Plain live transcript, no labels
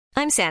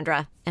I'm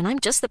Sandra, and I'm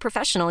just the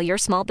professional your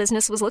small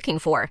business was looking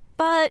for.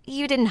 But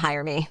you didn't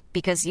hire me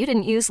because you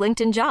didn't use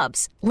LinkedIn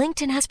Jobs.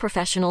 LinkedIn has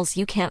professionals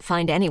you can't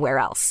find anywhere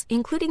else,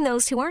 including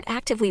those who aren't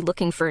actively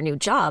looking for a new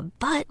job,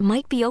 but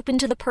might be open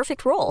to the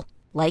perfect role,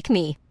 like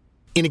me.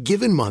 In a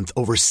given month,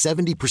 over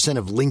 70%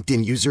 of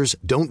LinkedIn users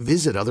don't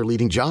visit other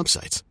leading job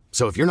sites.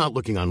 So if you're not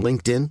looking on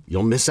LinkedIn,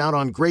 you'll miss out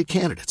on great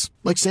candidates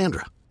like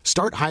Sandra.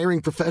 Start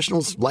hiring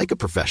professionals like a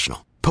professional.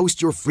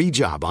 Post your free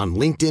job on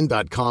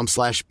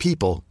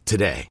linkedin.com/people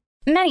today.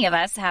 Many of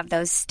us have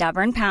those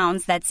stubborn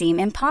pounds that seem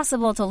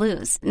impossible to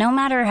lose, no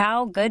matter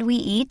how good we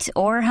eat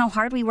or how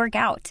hard we work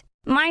out.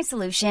 My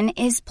solution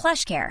is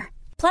PlushCare.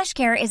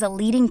 PlushCare is a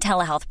leading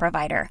telehealth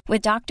provider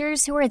with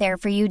doctors who are there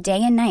for you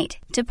day and night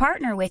to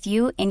partner with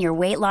you in your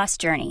weight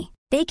loss journey.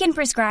 They can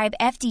prescribe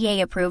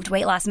FDA-approved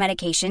weight loss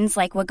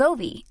medications like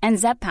Wegovy and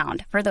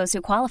Zepbound for those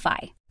who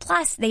qualify.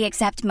 Plus, they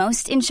accept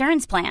most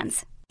insurance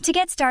plans. To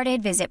get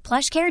started, visit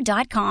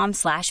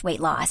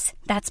plushcare.com/weightloss.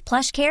 That's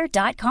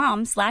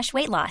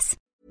plushcare.com/weightloss.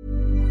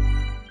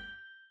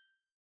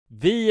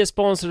 Vi är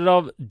sponsrade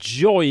av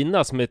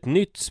Joina som är ett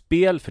nytt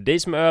spel för dig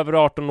som är över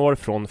 18 år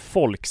från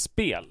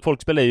Folkspel.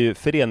 Folkspel är ju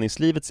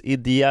föreningslivets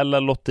ideella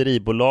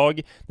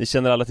lotteribolag. Ni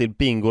känner alla till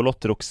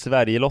Bingolotter och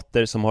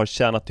Sverigelotter som har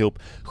tjänat ihop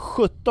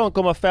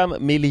 17,5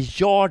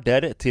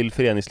 miljarder till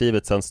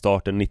föreningslivet sedan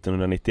starten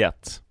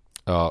 1991.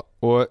 Ja,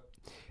 och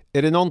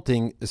är det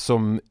någonting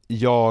som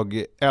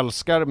jag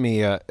älskar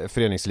med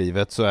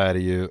föreningslivet så är det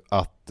ju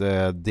att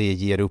det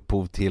ger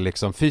upphov till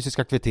liksom fysisk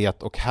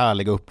aktivitet och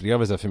härliga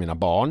upplevelser för mina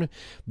barn.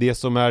 Det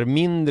som är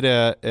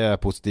mindre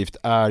positivt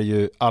är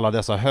ju alla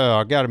dessa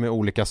högar med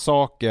olika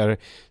saker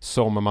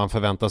som man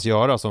förväntas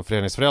göra som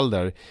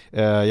föreningsförälder.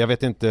 Jag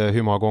vet inte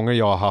hur många gånger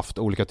jag har haft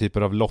olika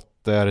typer av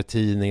lotter,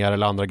 tidningar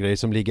eller andra grejer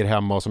som ligger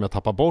hemma och som jag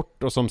tappar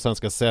bort och som sen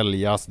ska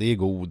säljas. Det är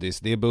godis,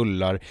 det är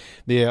bullar,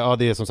 det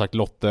är som sagt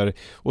lotter,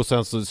 och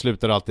sen så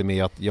slutar det alltid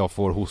med att jag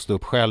får hosta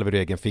upp själv ur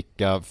egen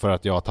ficka för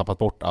att jag har tappat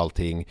bort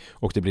allting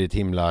och det blir ett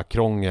himla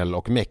krångel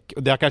och meck.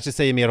 Och det kanske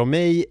säger mer om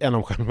mig än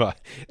om själva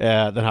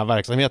den här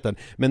verksamheten,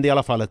 men det är i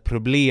alla fall ett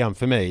problem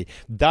för mig.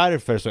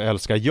 Därför så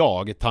älskar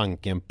jag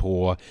tanken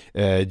på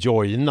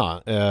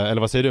Joina.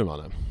 Eller vad säger du,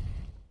 Manne?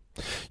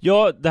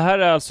 Ja, det här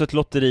är alltså ett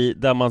lotteri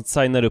där man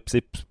signar upp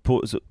sig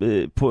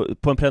på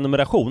en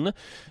prenumeration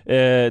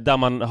där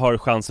man har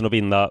chansen att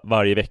vinna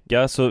varje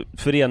vecka. Så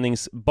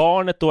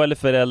föreningsbarnet då eller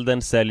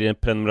föräldern säljer en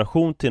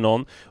prenumeration till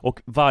någon och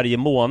varje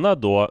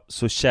månad då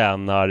så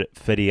tjänar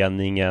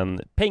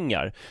föreningen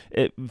pengar.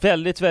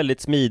 Väldigt,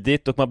 väldigt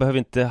smidigt och man behöver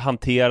inte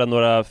hantera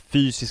några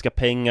fysiska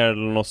pengar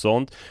eller något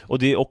sånt. Och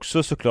det är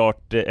också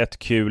såklart ett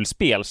kul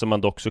spel som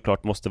man dock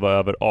såklart måste vara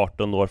över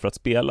 18 år för att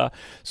spela.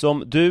 Så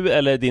om du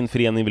eller din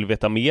förening vill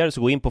veta mer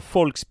så gå in på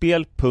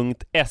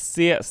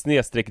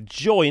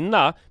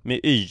folkspel.se/joina med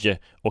y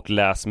och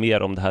läs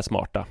mer om det här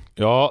smarta.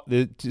 Ja,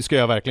 det ska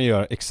jag verkligen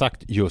göra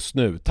exakt just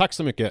nu. Tack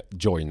så mycket,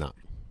 Joina.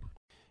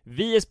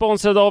 Vi är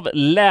sponsrade av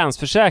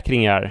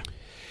Länsförsäkringar.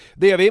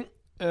 Det är vi.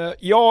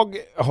 Jag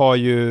har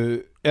ju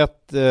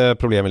ett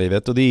problem i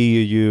livet och det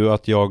är ju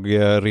att jag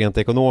rent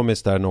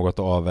ekonomiskt är något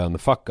av en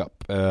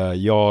fuck-up.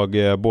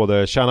 Jag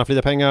både tjänar för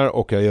lite pengar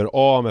och jag gör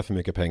av med för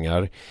mycket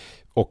pengar.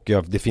 Och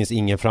det finns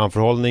ingen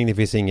framförhållning, det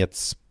finns inget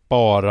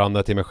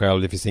sparande till mig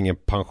själv, det finns ingen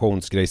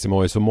pensionsgrej som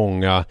är så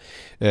många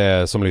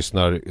som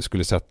lyssnar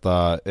skulle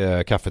sätta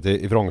kaffet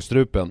i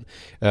vrångstrupen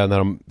när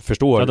de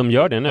förstår. Ja, de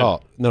gör det nu.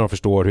 Ja, när de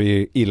förstår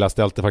hur illa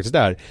ställt det faktiskt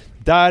är.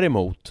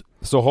 Däremot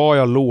så har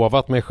jag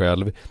lovat mig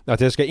själv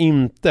att jag ska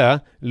inte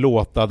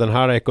låta den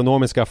här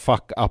ekonomiska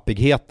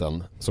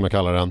fuck-uppigheten, som jag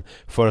kallar den,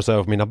 föras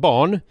över på mina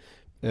barn.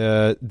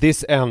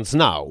 This ends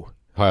now,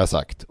 har jag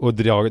sagt, och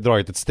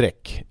dragit ett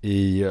streck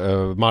i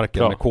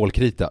marken med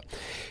kolkrita.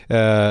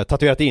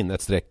 Tatuerat in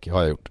ett streck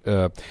har jag gjort.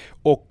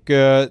 Och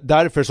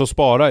därför så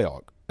sparar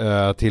jag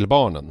till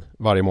barnen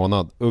varje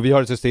månad. Och vi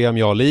har ett system,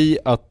 jag och Li,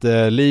 att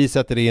Li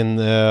sätter in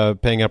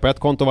pengar på ett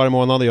konto varje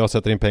månad och jag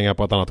sätter in pengar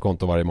på ett annat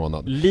konto varje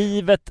månad.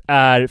 Livet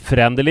är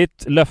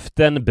föränderligt,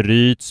 löften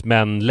bryts,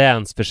 men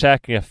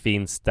Länsförsäkringar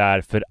finns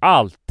där för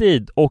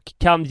alltid och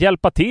kan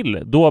hjälpa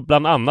till, då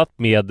bland annat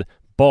med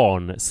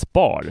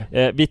barnspar.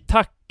 Vi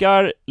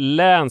tackar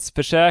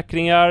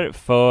Länsförsäkringar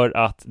för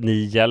att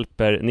ni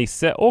hjälper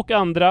Nisse och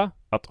andra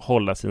att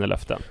hålla sina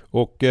löften.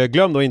 Och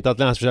glöm då inte att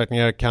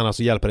Länsförsäkringar kan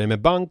alltså hjälpa dig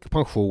med bank,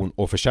 pension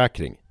och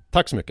försäkring.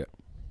 Tack så mycket.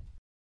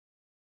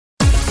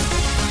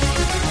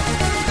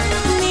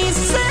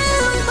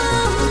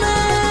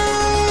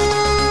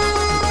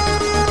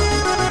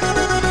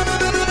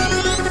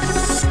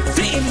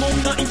 Det är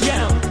måndag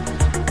igen.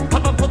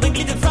 Pappa på den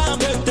glider fram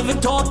högt över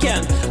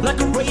taken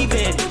like a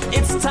raven.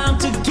 It's time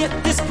to get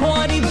this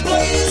party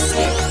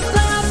blazing.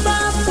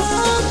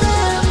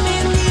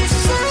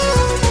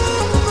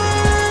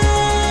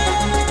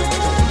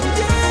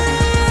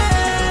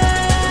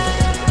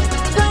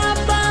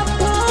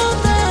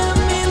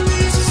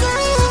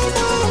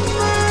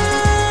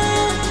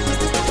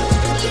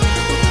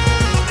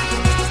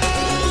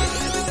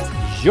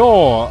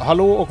 Ja,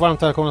 hallå och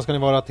varmt välkomna ska ni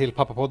vara till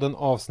Pappapodden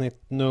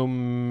avsnitt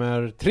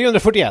nummer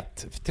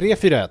 341.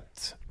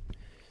 341.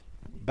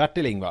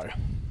 Bertil Ingvar.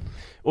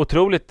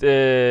 Otroligt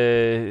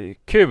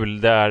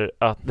kul där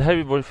att det här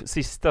är vår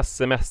sista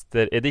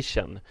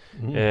semester-edition.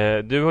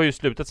 Du har ju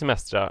slutat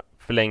semestra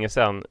för länge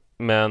sedan,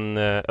 men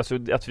alltså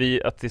att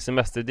det är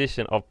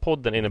semester-edition av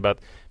podden innebär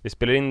att vi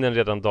spelar in den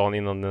redan dagen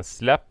innan den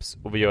släpps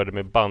och vi gör det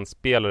med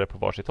bandspelare på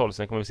varsitt håll.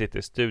 Sen kommer vi sitta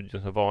i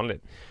studion som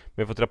vanligt. Men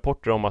vi har fått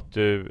rapporter om att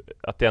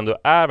det ändå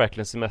är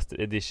verkligen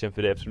semester-edition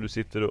för dig, eftersom du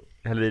sitter och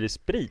häller i dig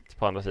sprit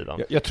på andra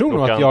sidan. Jag tror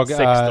nog att jag är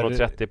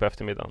 16:30 på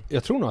eftermiddagen.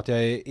 Jag tror nog att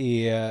jag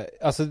är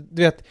alltså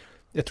du vet,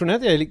 jag tror nog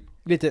att jag är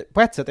lite,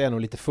 på ett sätt är jag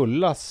nog lite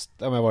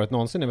fullast om jag varit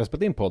någonsin när vi har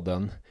spelat in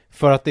podden.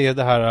 För att det är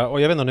det här,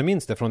 och jag vet inte om du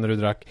minns det från när du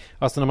drack,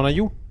 alltså när man har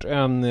gjort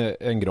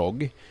en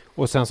grogg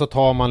och sen så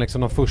tar man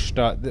liksom de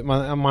första,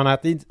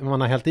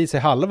 man har hällt i sig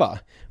halva.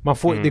 Man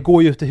får, det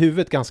går ju ut i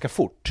huvudet ganska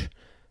fort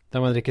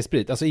när man dricker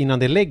sprit, alltså innan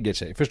det lägger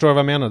sig. Förstår du vad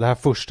jag menar? Det här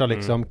första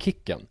liksom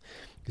kicken.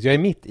 Så jag är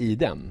mitt i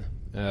den.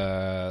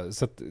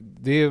 Så att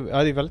det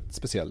är väldigt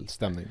speciell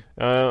stämning.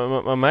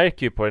 Man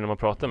märker ju på det när man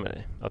pratar med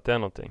dig att det är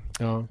någonting.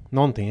 Ja,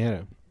 någonting är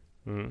det.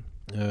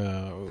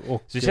 Så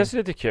det känns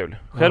lite kul.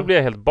 Själv blir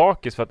jag helt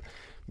bakis för att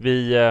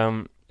vi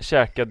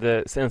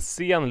käkade en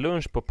sen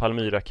lunch på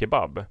Palmyra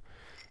Kebab.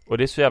 Och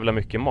det är så jävla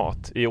mycket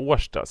mat i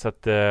Årsta, så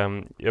att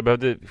jag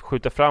behövde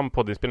skjuta fram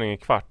poddinspelningen en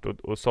kvart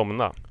och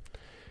somna.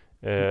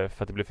 För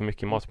att det blev för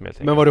mycket mat för mig.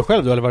 Men var du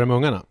själv då eller var det med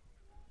ungarna?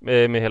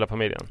 Med hela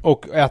familjen.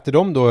 Och äter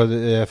de då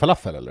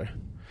falafel eller?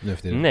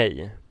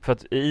 Nej, för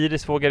att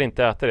Iris vågar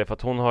inte äta det för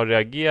att hon har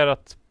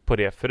reagerat på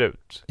det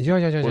förut.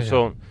 Ja. Och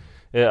så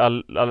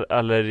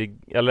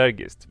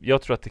allergiskt.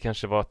 Jag tror att det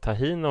kanske var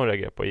tahin hon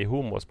reagerade på i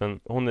hummus, men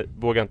hon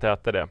vågar inte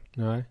äta det.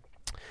 Nej.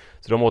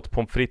 Så de åt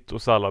pommes frites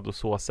och sallad och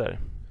såser.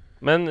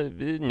 Men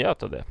vi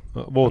njöt av det.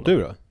 Vad åt du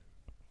då?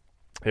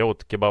 Jag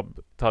åt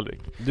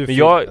kebabtallrik. Men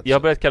jag har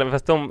börjat kalla mig,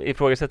 fast de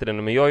ifrågasätter det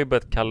nu, men jag har ju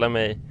börjat kalla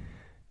mig,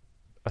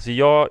 alltså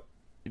jag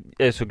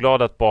är så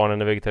glad att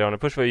barnen är vegetarianer.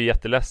 Först var jag ju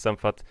jätteledsen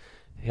för att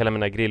hela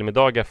mina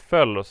grillmiddagar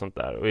föll och sånt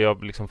där. Och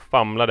jag liksom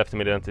famlade efter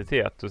min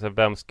identitet. Och så här,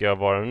 vem ska jag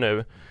vara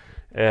nu?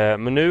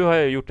 Men nu har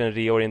jag gjort en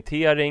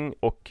reorientering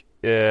och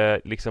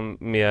liksom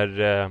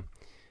mer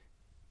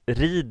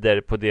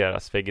rider på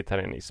deras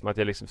vegetarianism. Att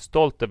jag är liksom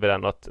stolt över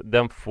den och att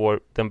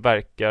den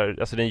verkar,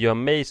 alltså den gör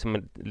mig som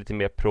en lite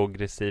mer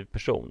progressiv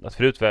person. Alltså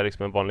förut var jag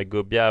liksom en vanlig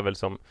gubbjävel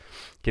som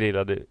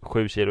grillade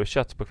 7 kilo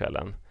kött på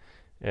kvällen.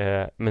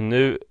 Men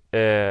nu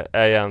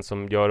är jag en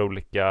som gör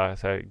olika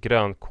så här,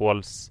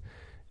 grönkåls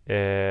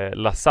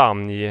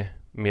lasagne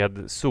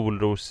med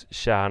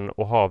solroskärn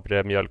och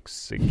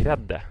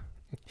havremjölksgrädde.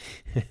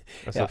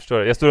 Alltså, förstår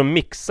du? Jag står och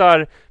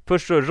mixar.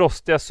 Först så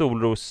rostar jag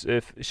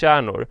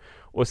solroskärnor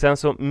och sen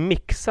så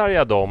mixar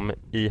jag dem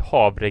i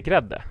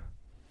havregrädde.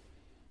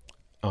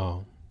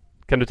 Ja.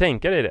 Kan du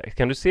tänka dig det?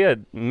 Kan du se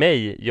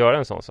mig göra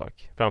en sån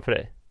sak framför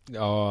dig?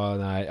 Ja,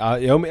 nej.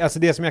 Alltså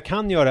det som jag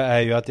kan göra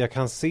är ju att jag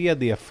kan se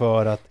det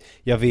för att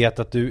jag vet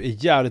att du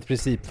är jävligt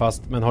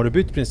principfast, men har du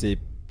bytt princip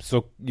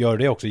så gör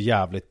det också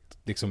jävligt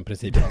liksom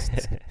principfast.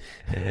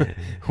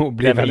 Och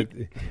blir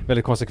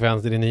väldigt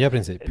konsekvent i din nya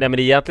princip. Nej, men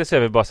egentligen så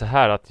är det bara så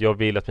här att jag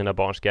vill att mina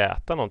barn ska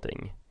äta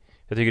någonting.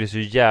 Jag tycker det är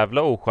så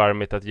jävla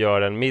ocharmigt att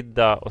göra en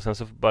middag och sen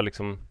så bara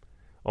liksom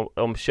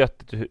om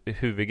köttet är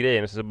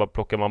huvudgrejen så bara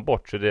plockar man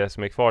bort, så det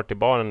som är kvar till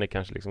barnen är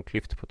kanske liksom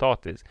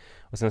klyftpotatis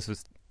och sen så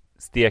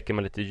steker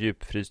man lite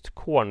djupfryst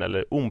korn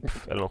eller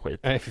umf eller något skit.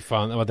 Nej, för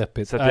fan, det var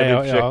deppigt. Så att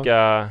jag vill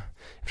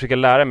försöka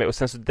lära mig. Och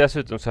sen så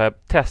dessutom så har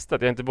jag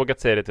testat, jag har inte vågat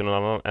säga det till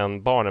någon annan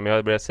än barnen, men jag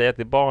har börjat säga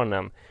till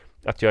barnen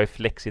att jag är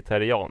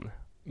flexitarian.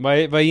 Vad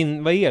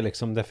är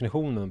liksom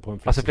definitionen på en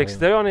flexitarian? Alltså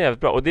flexitarian är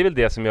jävligt bra, och det är väl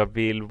det som jag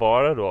vill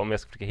vara då, om jag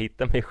ska försöka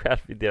hitta mig själv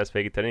i deras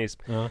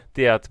vegetarianism. Ja.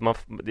 Det är att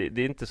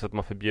det är inte så att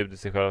man förbjuder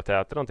sig själv att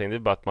äta någonting, det är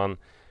bara att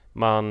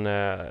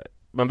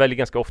man väljer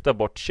ganska ofta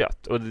bort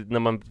kött. Och när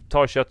man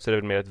tar kött så är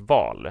det väl mer ett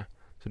val.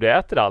 Så du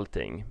äter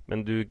allting,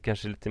 men du är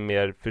kanske lite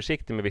mer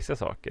försiktig med vissa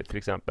saker. Till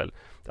exempel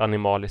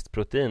animaliskt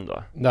protein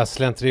då. Det där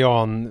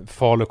slentrian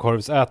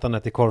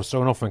falukorvsätandet i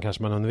korvstroganoffen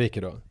kanske man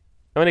undviker då?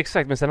 Ja, men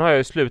exakt, men sen har jag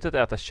ju slutat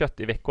äta kött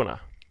i veckorna.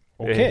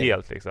 Okej.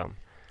 Helt liksom.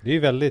 Det är ju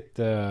väldigt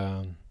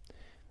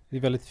det är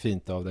väldigt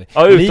fint av dig.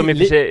 Ja, utom i och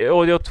för sig,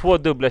 och jag har 2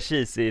 dubbla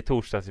cheese i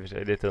torsdags i och för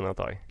sig, det är ett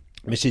undantag.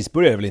 Men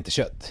cheeseburgare är väl inte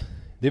kött?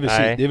 Det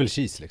är väl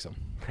cheese liksom.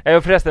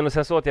 Ja, förresten, och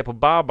sen så åt jag på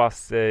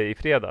Babas i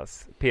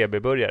fredags,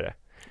 PB-burgare.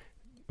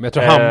 Men jag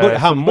tror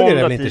hamburgare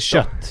är väl inte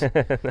kött?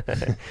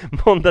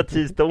 Måndag,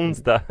 tisdag,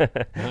 onsdag.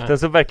 Sen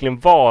så verkligen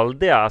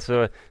valde jag,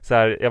 alltså, så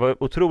här, jag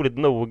var otroligt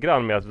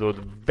noggrann med att då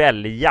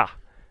välja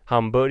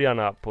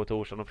hamburgarna på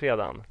torsdagen och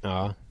fredagen.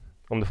 Ja.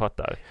 Om du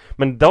fattar.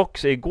 Men dock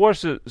så igår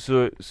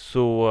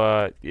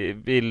så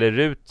ville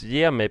Rut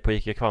ge mig på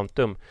Ica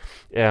Kvantum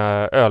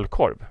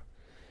ölkorv.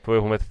 För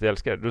hon vet att jag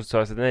älskar det. Då sa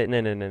jag så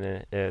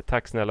nej,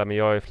 tack snälla, men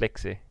jag är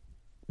flexi.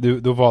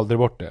 Då valde du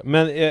bort det.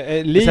 Men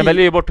sen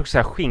väljer jag bort också så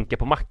här skinka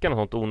på mackan och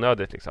sånt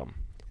onödigt liksom.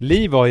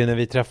 Liv var ju när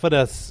vi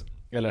träffades,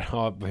 eller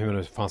ja, hur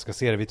man fan ska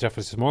se det, vi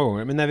träffades så många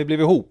gånger, men när vi blev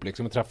ihop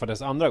liksom och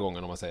träffades andra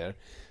gången om man säger,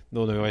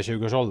 då när vi var i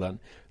 20-årsåldern,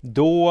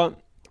 då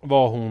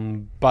var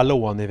hon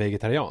ballon i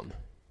vegetarian.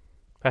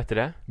 Vad heter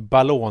det?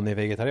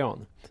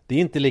 Baloney-vegetarian. Det är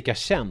inte lika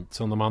känt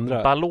som de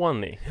andra.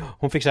 Baloney.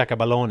 Hon fick käka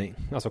baloney,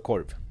 alltså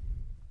korv.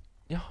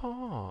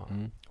 Jaha.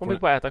 Hon fick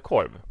bara äta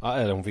korv. Ja,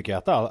 eller hon fick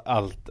äta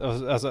allt.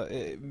 Alltså,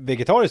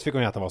 vegetariskt fick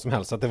hon äta vad som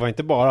helst. Så att det var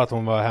inte bara att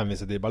hon var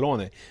hänvisad till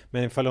baloney.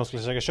 Men ifall hon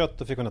skulle käka kött,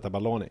 då fick hon äta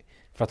baloney.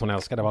 För att hon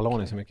älskade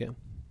baloney så mycket.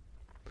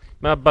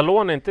 Men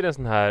baloney är inte det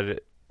sån här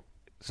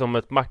som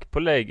ett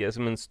mackpålägg,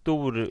 som en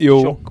stor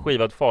tjock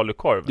skivad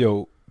falukorv?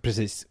 Jo,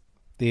 precis.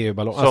 Det är ju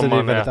baloney. Alltså det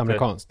är väldigt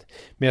amerikanskt.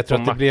 Men jag tror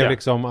att det blev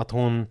liksom att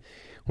hon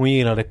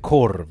gillade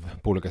korv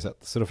på olika sätt.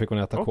 Så då fick hon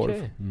äta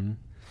korv.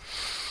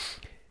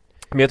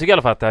 Men jag tycker i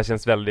alla fall att det här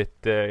känns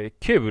väldigt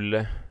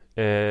kul,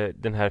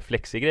 den här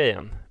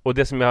flexi-grejen. Och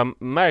det som jag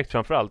har märkt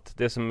framförallt,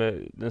 det som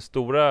är den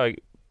stora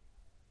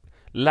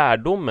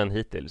lärdomen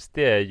hittills,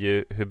 det är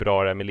ju hur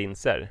bra det är med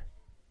linser.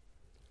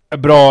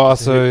 Bra,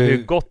 alltså...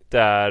 Hur gott det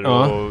är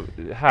och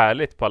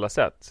härligt på alla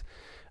sätt.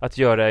 Att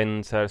göra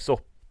en så här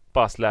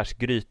soppa /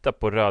 gryta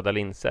på röda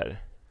linser.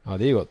 Ja,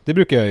 det är gott. Det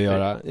brukar jag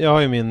göra. Jag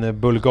har ju min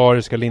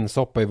bulgariska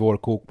linssoppa i vår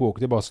kokbok.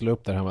 Det är bara att slå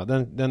upp där hemma.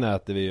 Den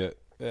äter vi ju...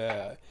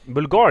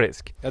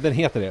 Bulgarisk? Ja, den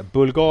heter det.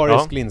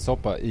 Bulgarisk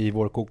linssoppa i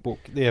vår kokbok.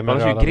 Det är med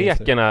röda linser.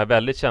 Grekerna är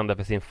väldigt kända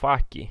för sin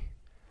faki.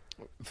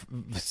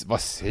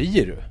 Vad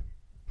säger du?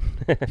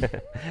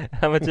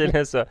 Ja, men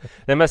tydligen så.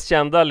 Den mest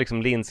kända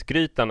liksom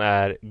linsgrytan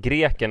är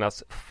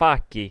grekernas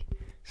faki,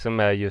 som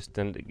är just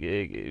en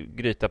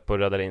gryta på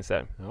röda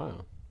linser. Ja.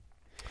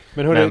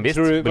 Men hörru, vad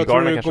tror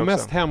du går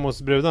mest hem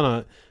hos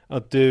brudarna?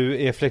 Att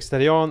du är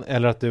flexitarian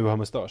eller att du har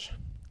mustasch?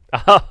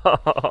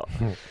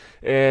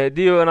 Det är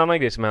ju en annan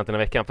grej som har hänt den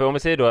här veckan. För om vi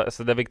säger då,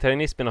 alltså, där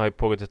vegetarianismen har ju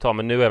pågått ett tag,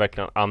 men nu har jag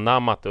verkligen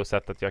anammat det och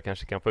sett att jag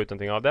kanske kan få ut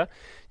någonting av det.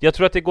 Jag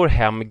tror att det går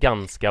hem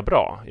ganska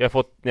bra. Jag har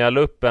fått, när jag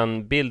la upp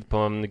en bild på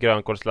en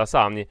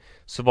grönkålslasagne,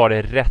 så var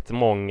det rätt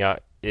många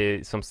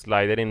som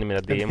slidade in i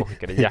mina DM och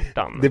skickade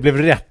hjärtan. Det blev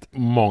rätt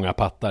många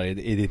pattar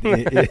i ditt DM.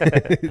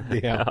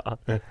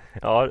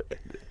 Ja,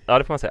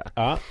 det får man säga.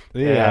 Ja,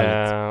 det är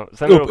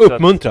härligt.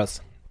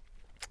 Uppmuntras.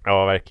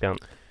 Ja, verkligen.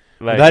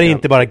 Det där är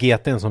inte bara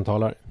GT:n som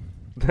talar.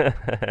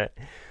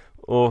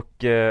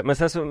 Men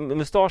sen så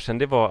mustaschen,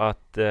 det var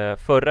att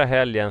förra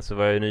helgen så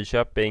var jag i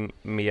Nyköping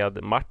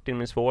med Martin,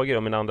 min svåger,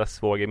 och min andra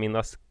svåger,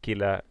 Minnas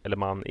kille eller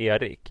man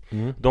Erik.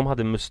 De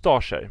hade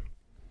mustascher.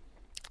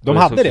 De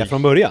hade det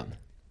från början?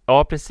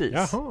 Ja, precis.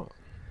 Jaha.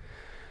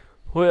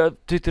 Och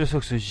jag tyckte det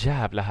såg så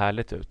jävla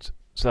härligt ut,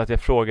 så att jag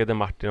frågade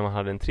Martin om han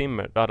hade en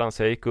trimmer. Då hade han,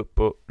 så jag gick upp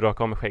och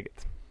rakade av mig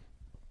skägget.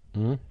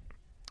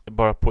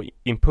 Bara på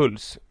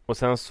impuls. Och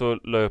sen så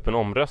la jag upp en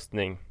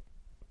omröstning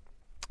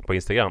på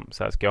Instagram.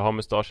 Så här, ska jag ha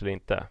mustasch eller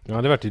inte?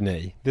 Ja, det var ju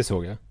nej. Det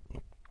såg jag.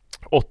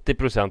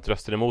 80%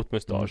 röstade emot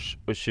mustasch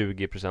och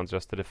 20%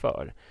 röstade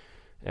för.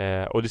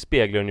 Och det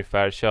speglar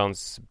ungefär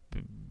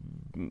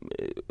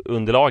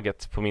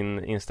könsunderlaget på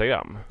min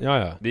Instagram.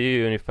 Ja. Det är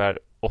ju ungefär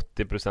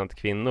 80%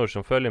 kvinnor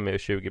som följer mig och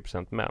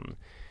 20% män.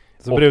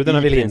 Så brudarna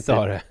vill inte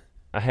ha det?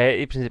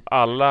 Nej, i princip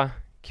alla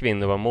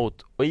kvinnor var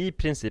emot och i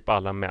princip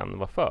alla män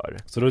var för.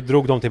 Så då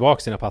drog de tillbaka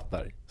sina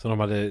pattar som de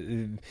hade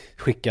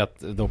skickat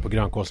då på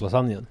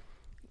grönkålslasagnen?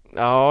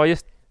 Ja,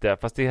 just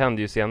det. Fast det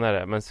hände ju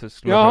senare. Men så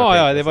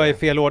ja, det var i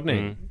fel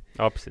ordning.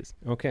 Ja, precis.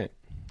 Okej.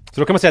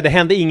 Så då kan man säga att det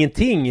hände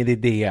ingenting i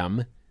ditt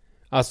DM.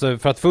 Alltså,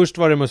 för att först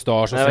var det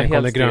mustasch och sen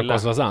kom det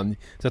grönkålslasagne.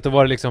 Så att då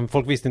var det liksom,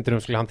 folk visste inte hur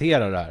de skulle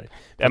hantera det här.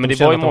 Ja, men det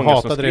var ju många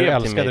som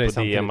skrev till mig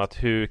på DM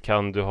att hur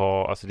kan du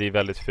ha, alltså det är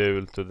väldigt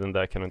fult och den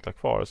där kan du inte ha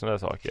kvar och sådana där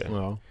saker.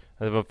 Ja.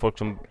 Det var folk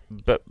som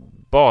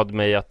bad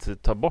mig att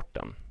ta bort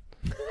den.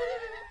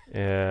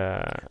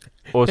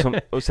 Och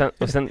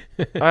sen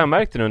har jag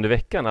märkt det under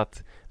veckan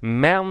att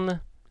män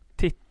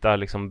tittar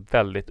liksom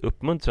väldigt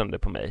uppmuntrande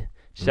på mig,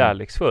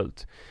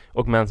 kärleksfullt,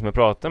 och män som jag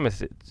pratar med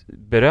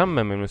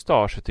berömmer min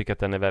mustasch och tycker att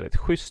den är väldigt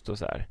schysst och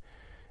så här.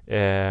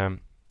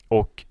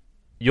 Och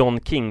John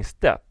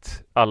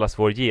Kingstedt, allas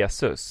vår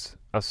Jesus,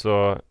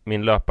 alltså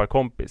min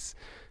löparkompis,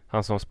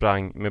 han som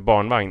sprang med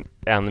barnvagn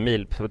 1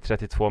 mil på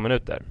 32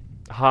 minuter,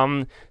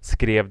 han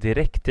skrev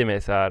direkt till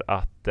mig så här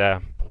att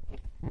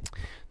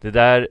det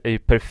där är ju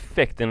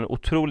perfekt, det är en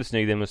otroligt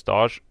snygg din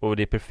mustasch och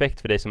det är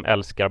perfekt för dig som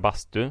älskar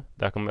bastu.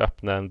 Det här kommer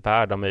öppna en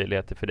värld av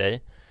möjligheter för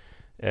dig,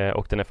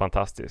 och den är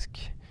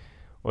fantastisk.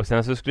 Och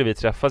sen så skulle vi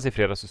träffas i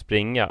fredags och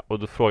springa, och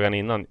då frågade han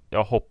innan,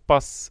 jag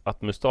hoppas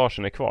att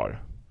mustaschen är kvar.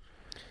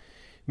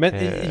 Men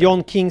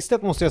John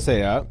Kingstedt måste jag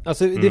säga,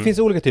 alltså det finns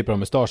olika typer av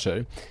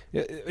mustascher.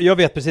 Jag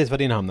vet precis var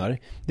din hamnar.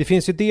 Det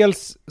finns ju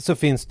dels, så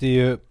finns det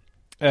ju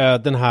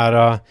den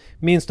här,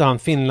 minns du han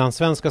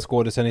finlandssvenska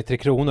skådisen i 3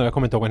 kronor, jag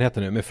kommer inte ihåg vad han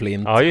heter nu, med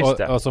flint,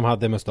 ja, och som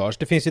hade mustasch.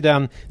 Det finns ju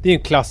den, det är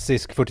en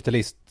klassisk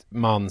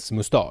 40-talistmans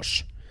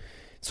mustasch.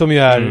 Som ju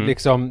är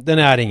liksom, den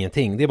är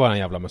ingenting, det är bara en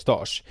jävla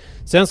mustasch.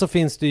 Sen så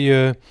finns det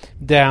ju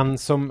den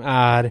som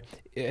är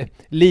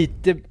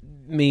lite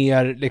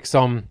mer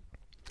liksom...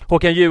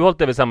 Håkan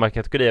Juholt är väl samma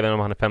kategori även om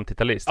han är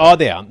 50-talist? Ja,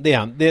 det är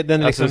han. Den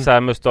alltså liksom... så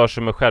här mustasch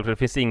som är själv, det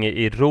finns inget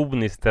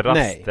ironiskt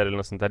raster eller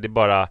något sånt där. Det är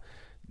bara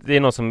det är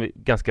någon som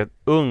ganska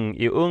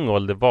i ung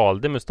ålder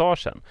valde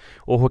mustaschen.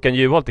 Och Håkan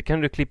Juholt, det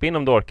kan du klippa in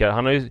om du orkar.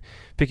 Han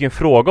fick ju en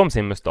fråga om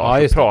sin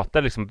mustasch och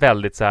pratade liksom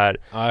väldigt så här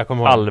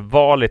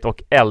allvarligt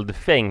och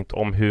eldfängt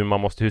om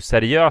hur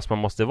seriös man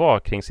måste vara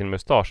kring sin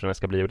mustasch när den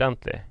ska bli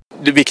ordentlig.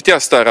 Det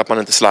viktigaste är att man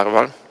inte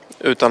slarvar,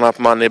 utan att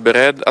man är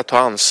beredd att ta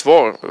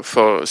ansvar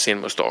för sin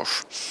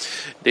mustasch.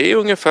 Det är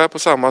ungefär på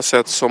samma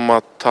sätt som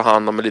att ta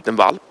hand om en liten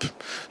valp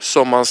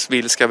som man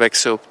vill ska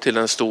växa upp till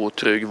en stor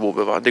trygg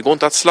vovve. Det går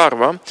inte att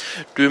slarva.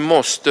 Du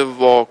måste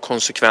vara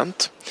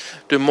konsekvent.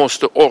 Du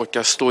måste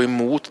orka stå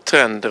emot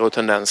trender och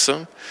tendenser.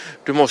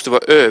 Du måste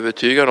vara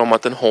övertygad om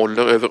att den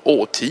håller över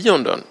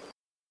årtionden.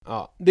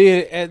 Ja,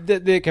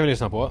 det kan vi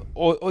lyssna på.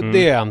 Och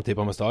det är en typ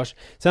av mustasch.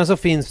 Sen så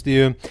finns det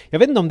ju, jag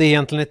vet inte om det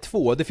egentligen är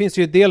två. Det finns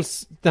ju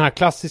dels den här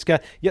klassiska,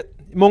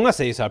 många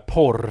säger så här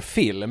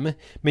porrfilm.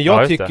 Men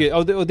jag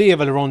tycker, och det är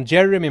väl Ron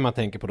Jeremy man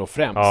tänker på då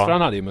främst, för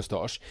han hade ju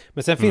mustasch.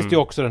 Men sen finns det ju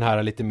också den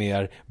här lite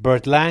mer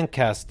Burt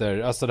Lancaster,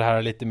 alltså det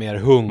här lite mer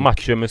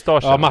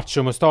macho-mustaschen. Ja,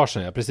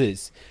 macho-mustaschen, ja,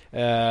 precis.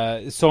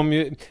 Som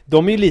ju,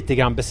 de är ju lite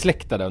grann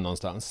besläktade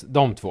någonstans,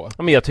 de två.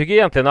 Ja, men jag tycker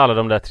egentligen alla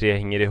de där tre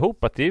hänger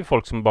ihop. Att det är ju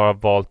folk som bara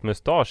valt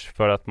mustasch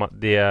för att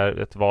det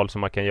är ett val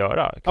som man kan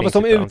göra. Ja, fast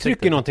de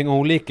uttrycker någonting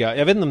olika.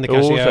 Jag vet inte om det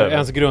kanske är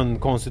ens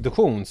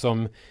grundkonstitution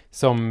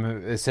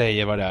som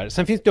säger vad det är.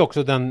 Sen finns det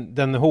också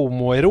den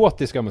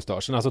homoerotiska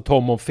mustaschen, alltså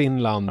Tom of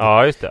Finland.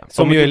 Ja, just det.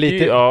 Som ju är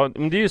lite...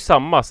 men det är ju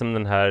samma som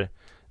den här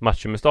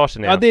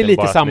macho-mustaschen. Ja, det är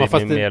lite samma,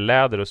 fast det är mer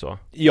läder och så.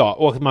 Ja,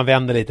 och man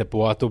vänder lite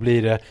på att då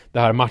blir det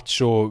här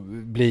macho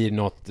blir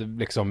något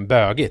liksom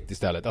bögigt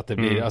istället. Att det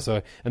blir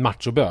alltså en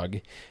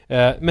machobög.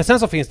 Men sen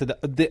så finns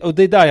det, och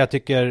det är där jag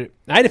tycker,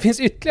 nej, det finns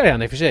ytterligare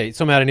en i och för sig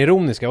som är den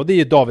ironiska, och det är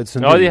ju David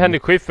Sundin. Ja, det är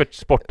Henrik Schyffert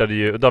sportade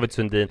ju, David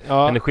Sundin.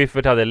 Ja. Henrik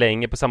Schyffert hade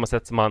länge, på samma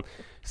sätt som han,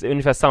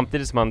 ungefär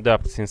samtidigt som han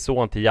döpte sin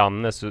son till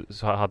Janne,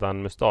 så hade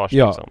han mustasch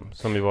liksom,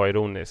 som ju var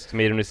ironisk. Som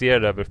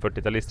ironiserade över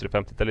 40-talister och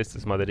 50-talister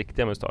som hade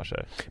riktiga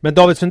mustascher. Men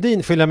David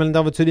Sundin, skillnaden mellan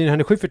David Sundin och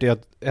Henrik Schyffert är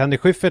att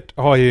Henrik Schyffert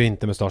har ju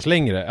inte mustasch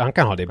längre. Han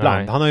kan ha det ibland.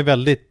 Nej. Han har ju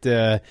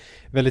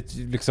väldigt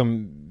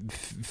liksom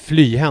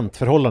flyhänt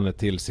förhållande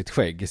till sitt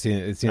skägg,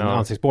 sin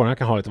ansiktsborr. Han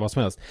kan ha lite vad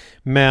som helst.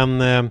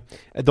 Men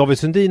David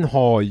Sundin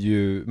har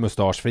ju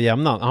mustasch för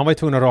jämnan. Han var ju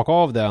tvungen att raka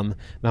av den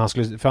när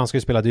han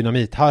skulle spela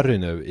Dynamit-Harry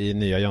nu i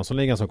nya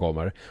Jönssonligan som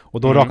kommer.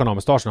 Och då rakade han av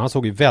mustaschen. Han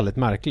såg ju väldigt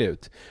märklig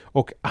ut.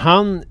 Och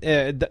han,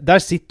 där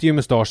sitter ju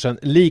mustaschen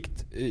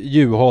likt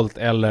Juholt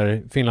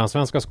eller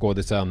finlandssvenska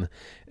skådisen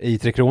i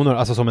 3 kronor,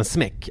 alltså som en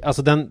smäck.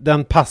 Alltså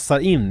den passar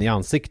in i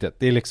ansiktet.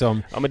 Det är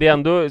liksom... Ja, men det är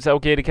ändå,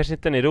 okej, det kanske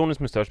inte är en ironisk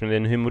mustasch, men det är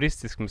en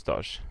humoristisk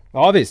mustasch.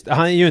 Ja, visst.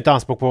 Han är ju inte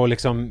anspråk på att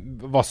liksom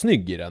vara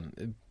snygg i den.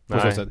 På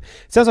så sätt.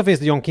 Sen så finns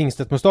det John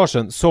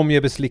Kingstedt-mustaschen som ju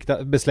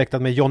är besläktad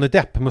med Johnny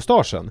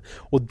Depp-mustaschen.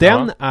 Och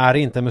den är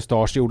inte en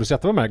mustasch i ordets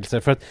rätta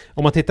bemärkelse. För att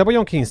om man tittar på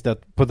John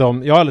Kingstedt, på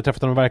dem, jag har aldrig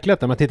träffat honom i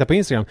verkligheten, men man tittar på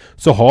Instagram,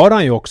 så har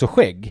han ju också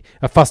skägg.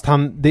 Fast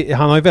han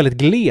har ju väldigt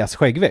gles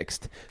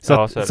skäggväxt.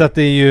 Så att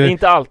det är ju...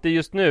 Inte alltid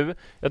just nu.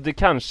 Ja, det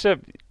kanske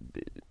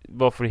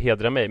var för att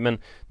hedra mig, men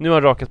nu har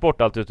han rakat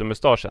bort allt utom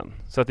mustaschen.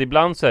 Så att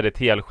ibland så är det ett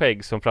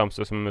helskägg som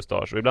framstår som en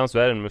mustasch, och ibland så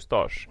är det en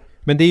mustasch.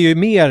 Men det är ju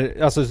mer,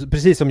 alltså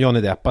precis som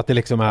Johnny Depp, att det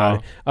liksom är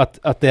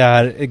att det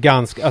är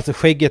ganska, alltså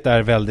skägget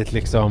är väldigt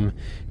liksom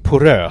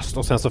poröst,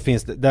 och sen så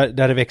finns det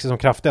där det växer som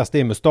kraftigast, det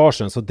är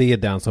mustaschen, så det är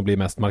den som blir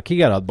mest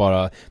markerad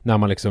bara när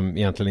man liksom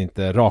egentligen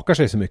inte rakar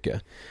sig så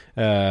mycket.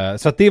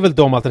 Så att det är väl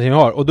de alternativ jag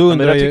har. Och då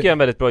undrar men det tycker jag är en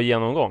väldigt bra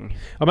genomgång.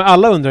 Ja, men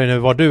alla undrar ju nu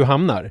var du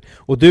hamnar.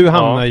 Och du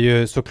hamnar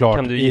ju såklart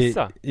kan du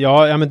gissa?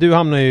 Ja, men du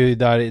hamnar ju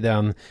där i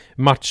den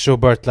macho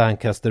Burt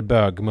Lancaster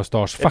bög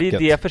mustaschfacket.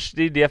 Det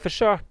är det jag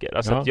försöker.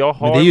 Alltså att jag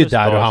har, men det är ju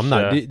där du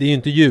hamnar. Det är ju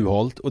inte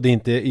Juholt, och det är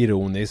inte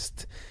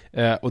ironiskt.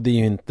 Och det är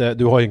ju inte,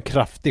 du har ju en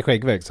kraftig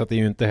skäggväxt, så att det är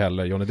ju inte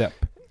heller Johnny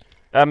Depp.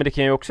 Ja, men det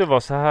kan ju också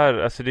vara så här,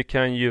 alltså det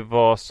kan ju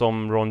vara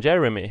som Ron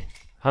Jeremy.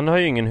 Han har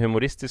ju ingen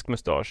humoristisk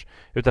mustasch,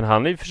 utan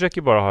han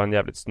försöker bara ha en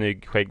jävligt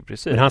snygg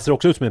skäggfrisyr. Men han ser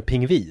också ut som en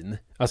pingvin.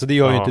 Alltså det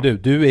gör ju inte du.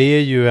 Du är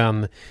ju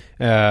en,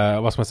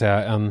 vad ska man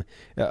säga,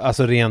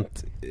 alltså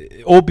rent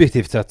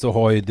objektivt sett så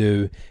har ju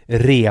du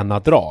rena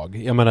drag.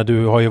 Jag menar,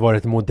 du har ju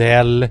varit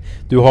modell,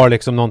 du har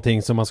liksom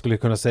någonting som man skulle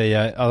kunna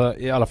säga,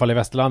 i alla fall i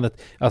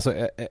västerlandet, alltså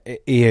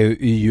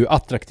är ju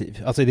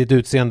attraktiv. Alltså ditt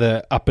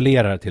utseende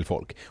appellerar till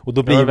folk. Och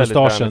då blir ju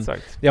mustaschen,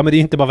 ja, men det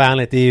är inte bara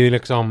vänligt, det är ju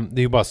liksom, det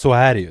är ju bara, så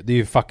är det ju. Det är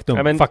ju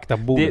faktum, ja, fakta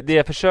på bordet. Det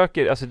jag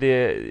försöker, alltså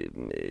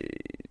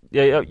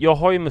jag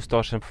har ju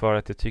mustaschen för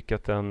att jag tycker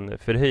att den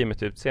förhöjer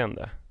mitt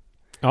utseende.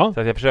 Ja. Så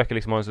att jag försöker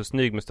liksom ha en så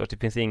snygg mustasch. Det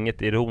finns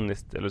inget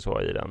ironiskt eller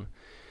så i den.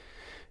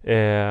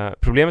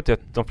 Problemet är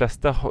att de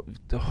flesta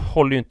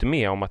håller ju inte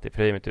med om att det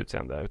förhöjer mitt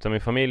utseende. Utan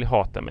min familj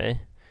hatar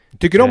mig.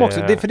 Tycker de också?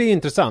 För det är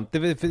intressant.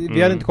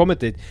 Vi hade inte kommit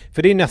dit.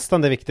 För det är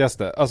nästan det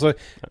viktigaste. Alltså,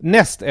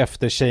 näst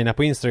efter tjejerna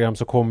på Instagram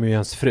så kommer ju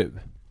ens fru.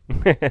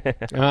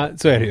 Ja,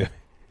 så är det ju.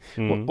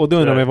 Och då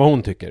undrar man vad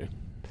hon tycker.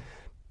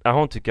 Ja,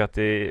 hon tycker att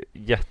det är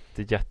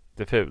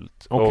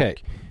jättefult. Okay.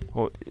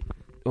 Och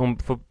hon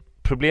får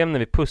problem när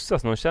vi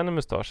pussas när hon känner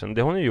mustaschen.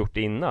 Det har hon ju gjort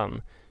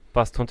innan.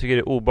 Fast hon tycker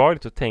det är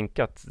obehagligt att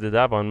tänka att det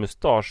där var en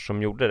mustasch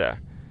som gjorde det.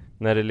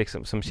 när det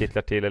liksom som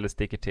kittlar till eller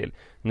sticker till.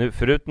 Nu,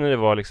 förut när det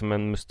var liksom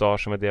en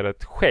mustasch som var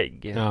delat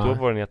skägg, då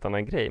var det en helt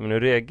annan grej. Men nu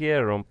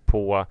reagerar de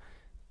på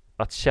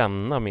att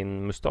känna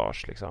min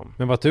mustasch liksom.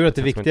 Men vad tur att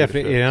det viktiga för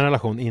er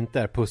relation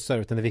inte är pussar,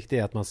 utan det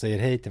viktiga är att man säger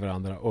hej till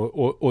varandra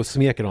och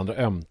smeker varandra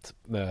ömt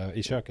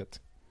i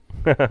köket.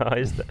 Ja,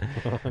 just det.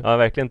 Ja,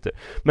 verkligen inte.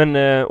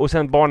 Men, och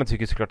sen barnen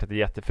tycker såklart att det är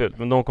jättefult,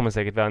 men de kommer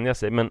säkert vänja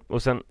sig. Men,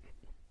 och sen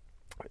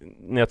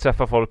när jag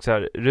träffar folk så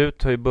här,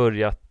 Rut har ju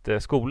börjat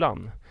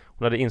skolan.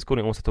 Hon hade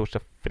inskolning onsdag, torsdag,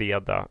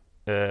 fredag,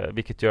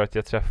 vilket gör att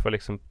jag träffar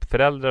liksom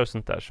föräldrar och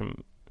sånt där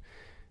som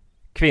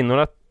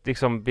kvinnorna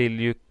liksom vill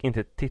ju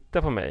inte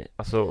titta på mig,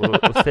 alltså,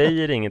 och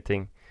säger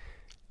ingenting.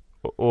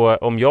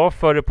 Och om jag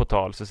för det på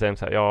tal så säger de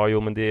så här, ja,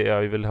 jo, men jag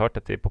har ju väl hört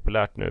att det är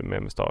populärt nu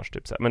med mustasch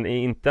typ så här. Men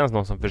inte ens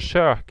någon som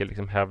försöker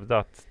liksom hävda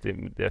att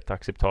det är ett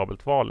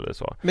acceptabelt val eller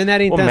så. Men är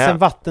det inte ens en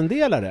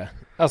vattendelare?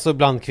 Alltså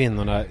bland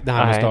kvinnorna, den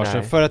här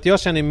mustaschen. Nej. För att jag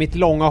känner mitt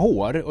långa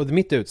hår och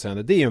mitt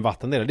utseende, det är ju en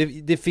vattendelare.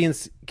 Det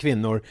finns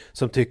kvinnor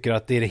som tycker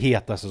att det är det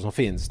hetaste som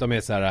finns. De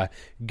är så här,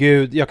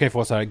 gud, jag kan ju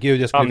få så här,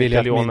 gud, jag skulle vilja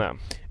att min...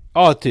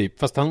 Ja, typ.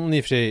 Fast hon i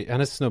och för sig,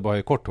 hennes snubbe har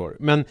ju kort hår.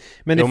 Men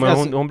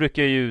hon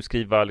brukar ju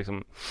skriva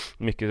liksom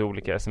mycket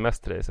olika sms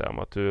till dig så här, om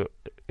att du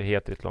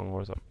heter ditt långhår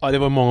och så. Ja, det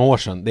var många år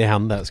sedan det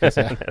hände, ska jag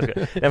säga.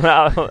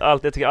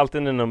 Jag tycker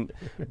alltid när någon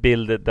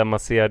bild där man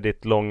ser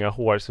ditt långa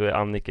hår så är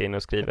Annika inne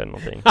och skriver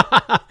någonting.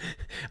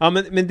 Ja,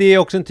 men det är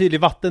också en tydlig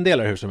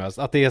vattendelare hur som helst.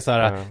 Att det är så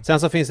här, sen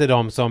så finns det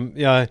de som,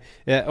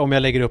 om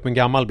jag lägger upp en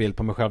gammal bild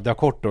på mig själv där jag har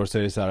kort hår, så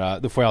är det så här,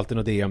 då får jag alltid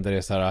något DM där det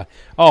är så här,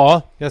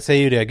 ja, jag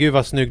säger ju det, gud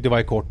vad snygg du var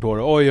i kort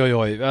hår, oj,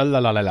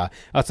 lalalala.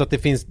 Alltså att det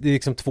finns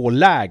liksom två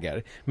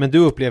läger. Men du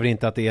upplever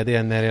inte att det är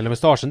det när det gäller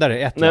mustaschen, där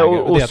är ett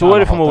läger. Och så är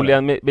det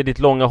förmodligen med ditt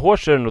långa hår,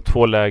 så är det nog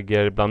två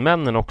läger bland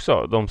männen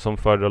också. De som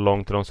föredrar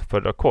långt och de som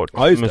föredrar kort.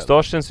 Ja,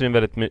 mustaschen så är en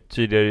väldigt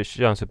tydligare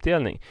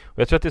könsuppdelning. Och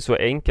jag tror att det är så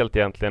enkelt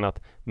egentligen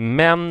att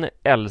män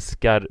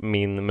älskar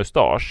min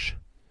mustasch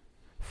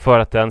för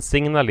att den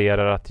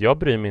signalerar att jag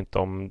bryr mig inte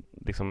om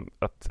liksom,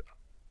 att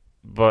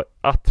vara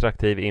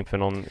attraktiv inför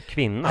någon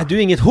kvinna. Du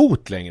är inget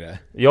hot längre?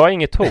 Jag är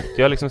inget hot.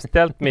 Jag har liksom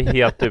ställt mig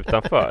helt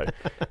utanför.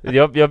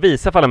 Jag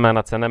visar för alla män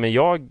att säga, nej, men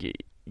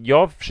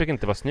jag försöker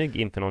inte vara snygg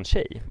inför någon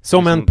tjej.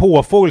 Som liksom en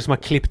påfågel som har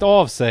klippt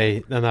av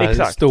sig den här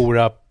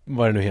stora,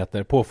 vad det nu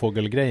heter,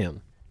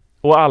 påfågelgrejen.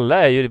 Och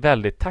alla är ju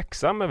väldigt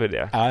tacksamma över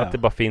det. Att det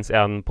bara finns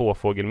en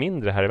påfågel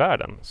mindre här i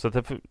världen. Så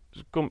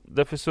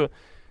därför så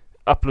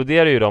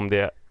applåderar ju de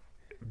det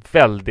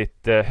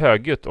väldigt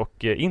högljutt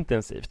och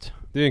intensivt.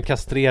 Du är en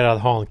kastrerad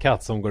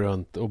hankatt som går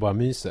runt och bara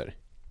myser.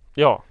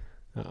 Ja.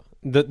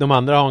 De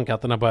andra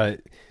hankatterna bara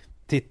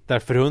tittar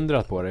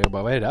förundrat på dig och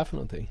bara, vad är det där för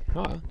någonting?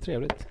 Ja,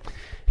 trevligt.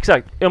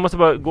 Exakt. Jag måste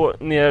bara gå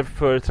ner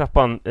för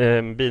trappan,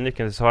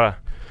 bilnyckeln till Sara.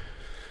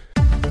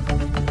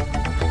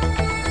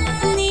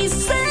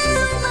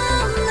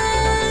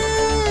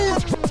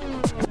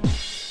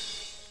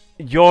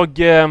 Jag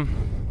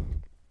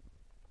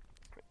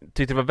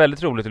tyckte det var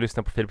väldigt roligt att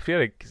lyssna på Filip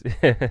Fredrik.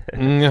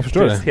 Jag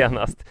förstår det.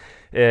 Senast.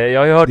 Jag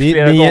har ju hört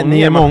flera gånger.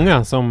 Ni är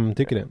många som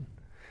tycker det.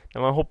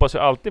 Man hoppas ju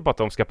alltid på att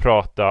de ska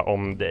prata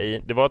om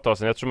dig. Det var ett tag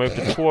sedan, jag tror man har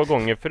gjort det 2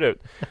 gånger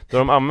förut. Då har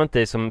de använt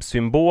dig som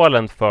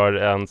symbolen för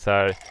en så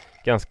här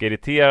ganska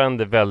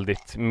irriterande,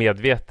 väldigt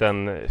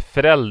medveten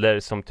förälder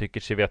som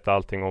tycker sig veta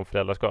allting om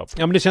föräldraskap.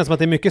 Ja, men det känns som att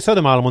det är mycket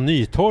Södermalm och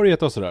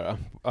Nytorget och sådär.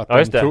 Att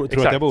de tror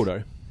att jag bor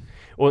där.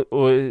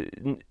 Och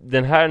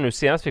den här nu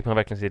senast fick man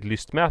verkligen se ett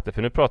lystmäte,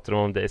 för nu pratar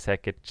de om dig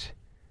säkert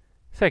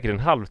en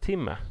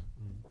halvtimme.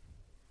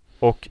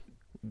 Och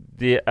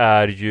det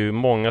är ju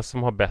många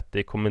som har bett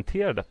dig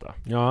kommentera detta.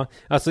 Ja,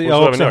 alltså jag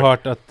har också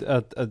hört att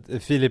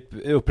Filip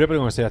upprepade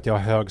gånger säger att jag har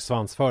hög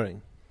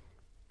svansföring.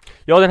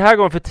 Ja, den här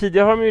gången, för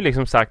tidigare har de ju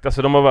liksom sagt,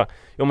 alltså de har bara,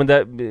 ja men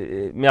det,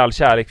 med all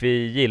kärlek,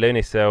 vi gillar ju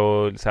Nisse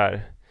och så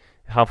här,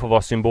 han får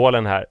vara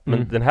symbolen här.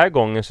 Men den här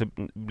gången så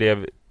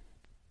blev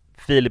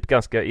Filip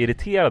ganska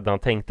irriterad när han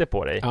tänkte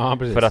på dig. Ja,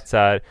 för att så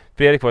här,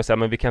 Fredrik var så här,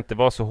 men vi kan inte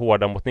vara så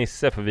hårda mot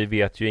Nisse för vi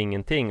vet ju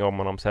ingenting om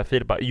honom. Så här,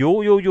 Filip bara,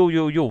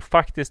 jo,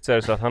 faktiskt så är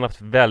det så att han har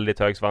haft väldigt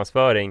hög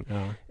svansföring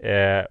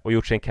och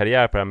gjort sin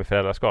karriär på det här med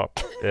föräldraskap.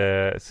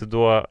 Så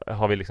då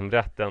har vi liksom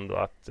rätt ändå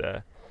att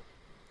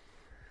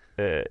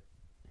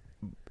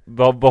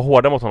vara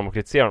hårda mot honom och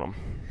kritisera honom.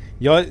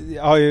 Jag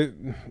har ju,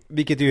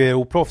 vilket ju är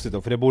oproffsigt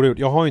då, för det borde gjort.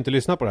 Jag har ju inte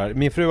lyssnat på det här.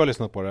 Min fru har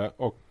lyssnat på det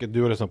och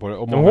du har lyssnat på det.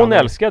 Och hon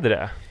älskade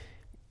det.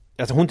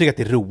 Alltså hon tycker att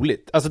det är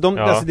roligt. Alltså,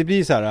 alltså det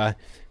blir så här.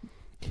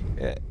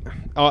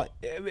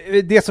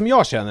 Det som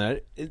jag känner,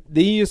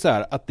 det är ju så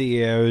här att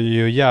det är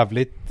ju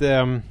jävligt,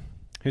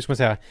 hur ska man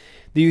säga?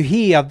 Det är ju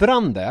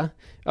hedrande.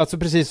 Alltså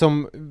precis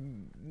som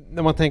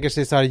när man tänker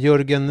sig så här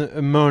Jörgen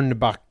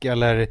Mörnback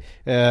eller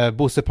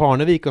Bosse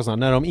Parnevik och sånt,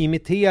 när de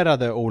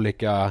imiterade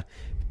olika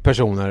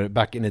personer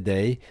back in the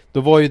day,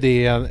 då var ju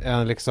det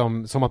en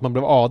liksom, som att man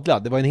blev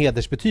adlad. Det var en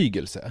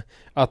hedersbetygelse.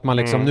 Att man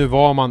liksom, nu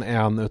var man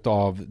en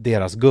utav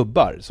deras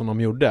gubbar som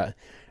de gjorde.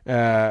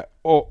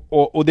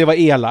 Och det var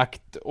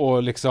elakt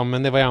och liksom,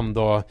 men det var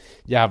ändå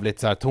jävligt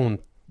så här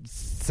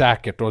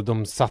säkert och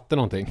de satte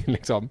någonting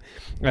liksom.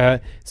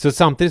 Så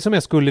samtidigt som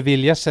jag skulle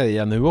vilja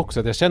säga nu också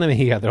att jag känner mig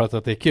hedrad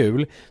att det är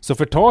kul, så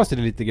förtas det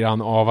lite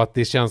grann av att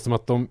det känns som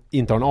att de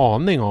inte har en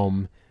aning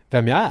om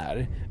vem jag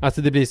är.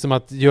 Alltså det blir som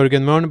att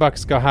Jörgen Mörnbach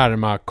ska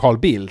härma Carl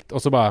Bildt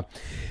och så bara: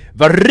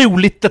 vad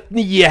roligt att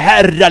ni är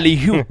här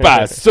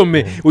allihopa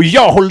och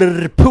jag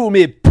håller på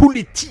med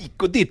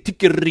politik och det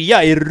tycker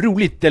jag är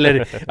roligt.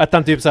 Eller att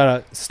han typ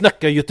såhär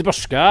snackar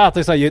göteborgska, att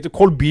det säger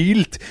Carl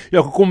Bildt,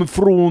 jag kommer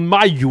från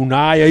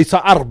Majorna, jag är så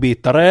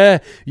arbetare,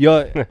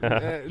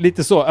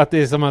 lite så, att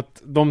det är som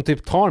att de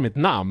typ tar mitt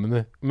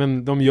namn,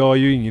 men de gör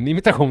ju ingen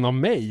imitation av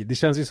mig. Det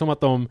känns ju som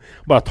att de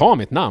bara tar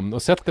mitt namn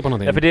och sätter på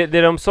någonting. Ja, för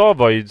det de sa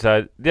var ju så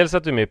här, dels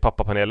att du är med i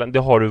pappapanelen, det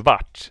har du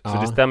varit,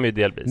 så det stämmer ju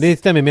delvis. Det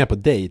stämmer mer på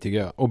dig tycker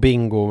jag. Och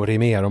Bingo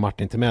Rimér och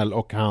Martin Timell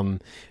och han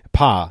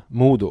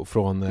Modo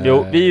från...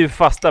 Jo, vi är ju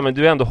fasta, men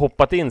du har ändå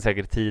hoppat in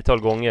säkert 10-tal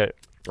gånger.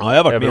 Ja,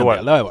 jag har varit med en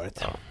del, det har jag varit.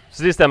 Ja.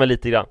 Så det stämmer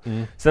lite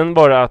grann. Sen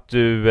bara att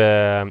du...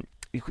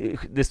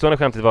 det stående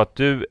skämtet var att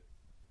du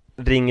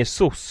ringer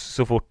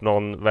så fort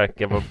någon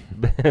verkar vara...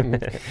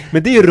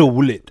 Men det är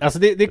roligt. Alltså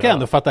det kan jag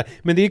ändå fatta.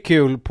 Men det är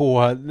kul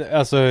på...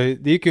 Alltså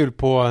det är kul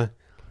på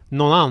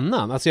någon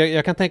annan. Alltså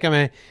jag kan tänka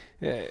mig...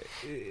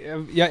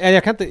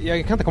 Jag kan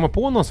inte komma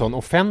på någon sån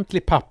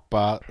offentlig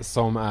pappa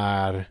som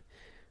är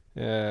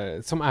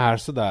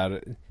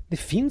sådär. Det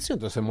finns ju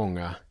inte så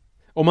många.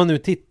 Om man nu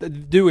tittar,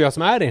 du och jag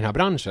som är i den här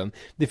branschen,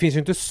 det finns ju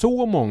inte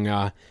så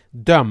många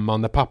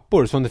dömande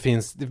pappor som det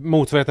finns.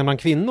 Motsvarigheten bland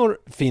kvinnor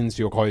finns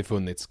ju och har ju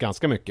funnits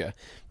ganska mycket.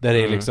 Där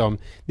det är liksom,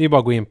 det är bara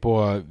att gå in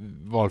på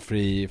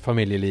valfri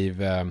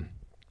familjeliv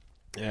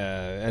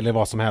eller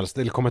vad som helst,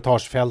 eller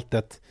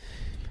kommentarsfältet.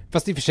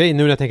 Fast i och för sig,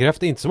 nu när jag tänker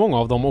efter, inte så många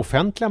av de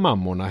offentliga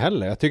mammorna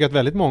heller. Jag tycker att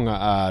väldigt många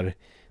är...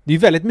 Det är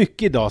väldigt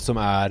mycket idag som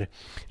är...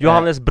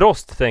 Johannes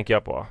Brost tänker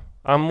jag på.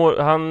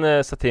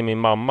 Han sa till min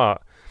mamma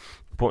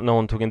när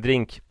hon tog en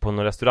drink på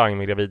någon restaurang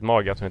med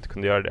gravidmage att hon inte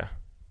kunde göra det.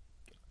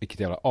 Vilket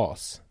jävla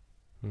as.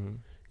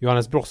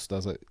 Johannes Brost,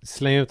 alltså.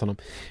 Släng ut honom.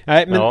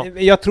 Nej,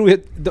 men jag tror att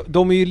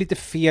de är ju lite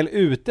fel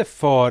ute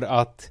för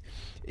att...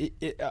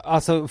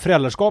 Alltså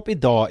föräldraskap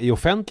idag i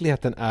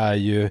offentligheten är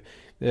ju...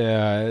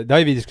 det har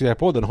ju vi diskuterat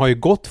på den, har ju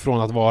gått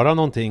från att vara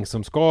någonting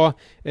som ska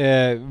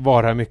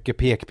vara mycket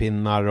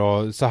pekpinnar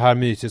och så här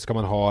mysigt ska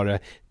man ha det,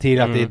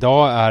 till att det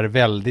idag är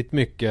väldigt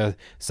mycket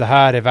så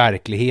här är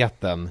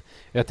verkligheten.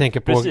 Jag tänker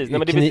på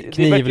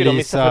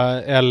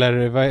Knivlisa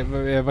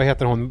eller vad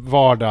heter hon?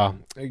 Vardag.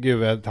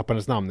 Gud, jag tappade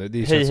hennes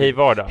namn. Hej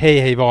Vardag.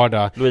 Hej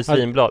Vardag. Louise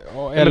Winblad.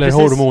 Eller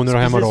hormoner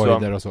och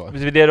hemorrojder och så.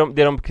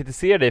 Det de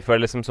kritiserar dig för,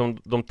 eller som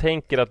de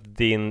tänker att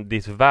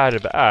ditt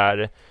värv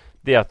är,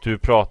 det är att du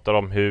pratar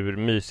om hur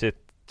mysigt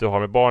du har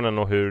med barnen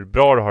och hur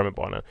bra du har med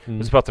barnen.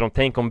 Och så pratar de,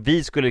 tänk om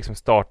vi skulle liksom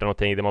starta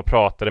någonting där man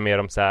pratade mer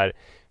om så här,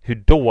 hur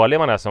dålig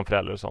man är som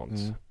förälder och sånt.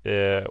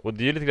 Och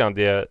det är ju lite grann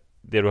det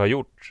du har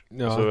gjort.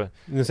 Ja, så,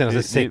 de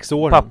senaste 6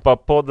 åren.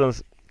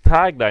 Pappapoddens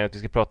tagline att vi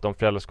ska prata om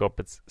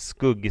föräldraskapets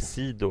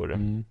skuggsidor.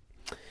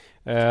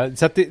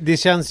 Så att det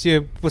känns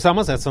ju på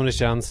samma sätt som det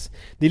känns.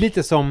 Det är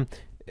lite som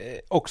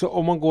också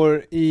om man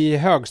går i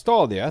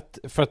högstadiet,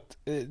 för att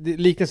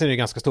liknelsen är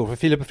ganska stor, för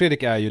Filip och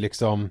Fredrik är ju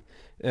liksom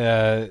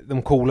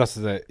de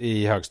coolaste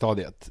i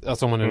högstadiet.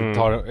 Alltså om man nu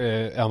tar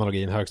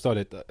analogin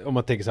högstadiet, om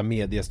man tänker så här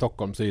media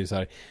Stockholm, så är det så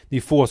här, det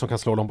är få som kan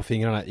slå dem på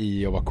fingrarna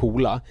i att vara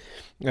coola.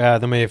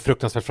 De är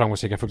fruktansvärt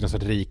framgångsrika,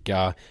 fruktansvärt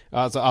rika.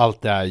 Alltså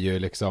allt är ju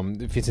liksom,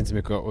 det finns inte så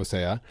mycket att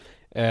säga.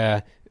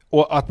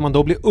 Och att man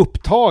då blir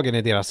upptagen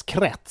i deras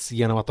krets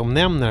genom att de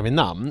nämner vid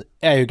namn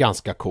är ju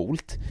ganska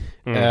coolt.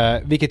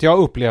 Vilket jag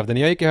upplevde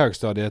när jag gick i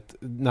högstadiet,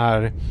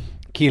 när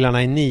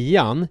killarna i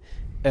 9:an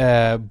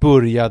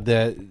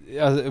började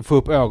få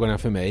upp ögonen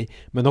för mig.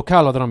 Men då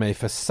kallade de mig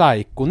för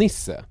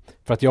Psycho-Nisse.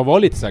 För att jag var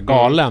lite så här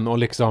galen och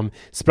liksom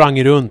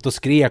sprang runt och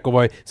skrek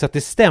och så att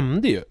det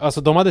stämde ju.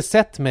 Alltså de hade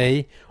sett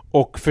mig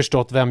och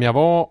förstått vem jag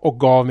var och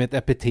gav mig ett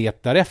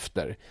epitet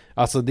därefter.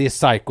 Alltså det är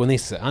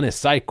Psycho-Nisse, han är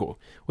psycho.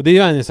 Och det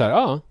är ju så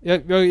här,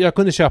 jag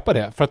kunde köpa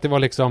det för att det var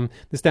liksom,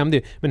 det stämde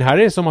ju. Men här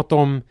är det som att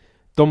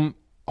de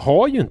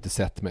har ju inte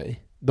sett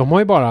mig. De har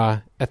ju bara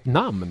ett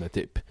namn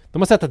typ.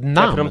 De har sett ett namn.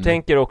 Ja, för de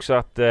tänker också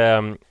att det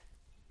är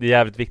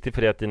jävligt viktigt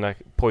för dig att dina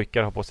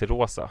pojkar har på sig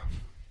rosa.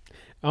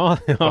 Ja.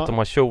 Att de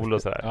har kjol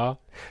och sådär. Ja.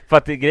 För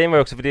att grejen var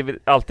ju också, för det är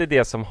alltid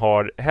det som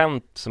har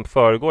hänt, som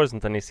föregår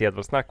sånt här Nisse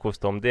Edwall-snack hos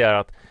dem, det är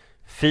att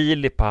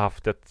Filip har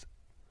haft ett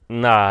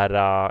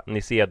nära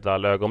Nisse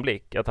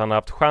Edwall-ögonblick. Att han har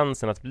haft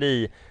chansen att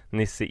bli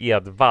Nisse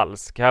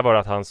Edwallsk. Här var det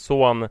att hans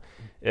son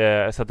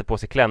satte på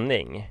sig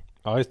klänning.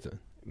 Ja, just det.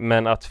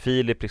 Men att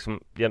Filip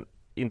liksom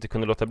inte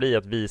kunde låta bli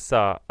att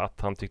visa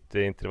att han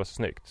tyckte inte det var så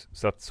snyggt.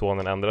 Så att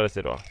sonen ändrade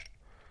sig då.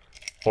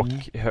 Och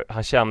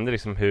han kände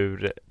liksom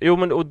hur...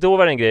 och då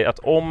var det en grej att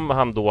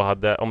om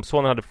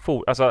sonen hade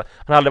alltså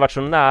han hade varit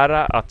så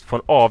nära att få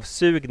en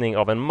avsugning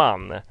av en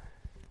man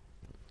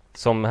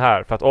som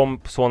här. För att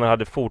om sonen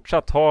hade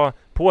fortsatt ha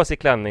på sig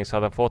klänning så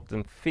hade han fått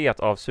en fet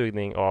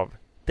avsugning av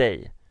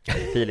dig.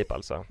 Filip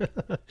alltså.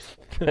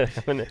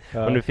 men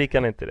nu fick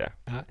han inte det.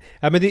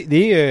 Ja, men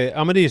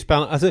det är ju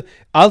spännande. Alltså,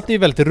 allt är ju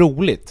väldigt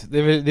roligt.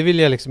 Det vill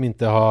jag liksom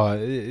inte ha,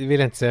 det vill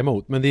jag inte säga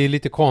emot. Men det är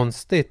lite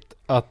konstigt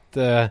att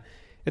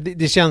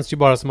det känns ju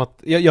bara som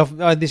att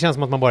det känns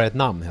som att man bara är ett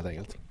namn helt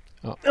enkelt.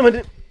 Ja,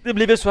 men det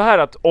blir väl så här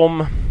att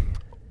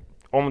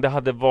om det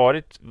hade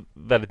varit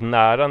väldigt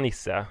nära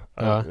Nisse,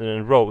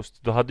 en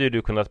roast, då hade ju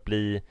du kunnat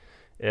bli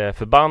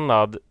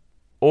förbannad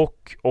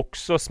och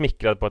också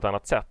smickrad på ett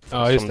annat sätt,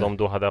 som de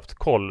då hade haft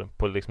koll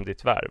på liksom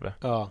ditt värv.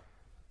 Ja.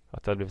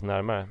 Att det hade blivit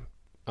närmare.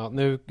 Ja,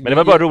 men det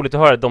var bara roligt att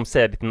höra att de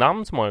säger ditt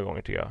namn så många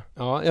gånger, tycker jag.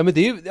 Ja, men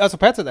det är ju, alltså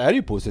på ett sätt är det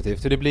ju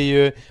positivt. För det blir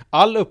ju,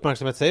 all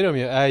uppmärksamhet säger de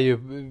ju, är ju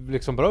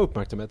liksom bra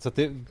uppmärksamhet. Så att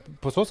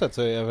på så sätt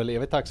så är jag väl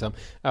evigt tacksam.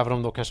 Även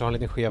om de kanske har en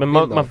liten skev bild.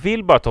 Men man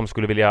vill bara att de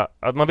skulle vilja,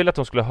 att man vill att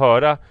de skulle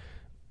höra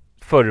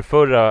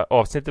förra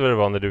avsnittet, vad det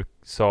var, när du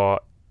sa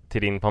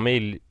till din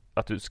familj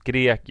att du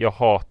skrek, jag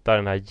hatar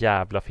den här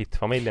jävla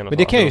fittfamiljen. Men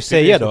det kan jag ju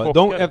säga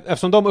då,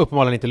 eftersom de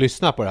uppenbarligen inte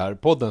lyssnar på det här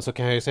podden, så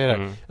kan jag ju säga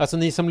det. Alltså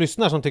ni som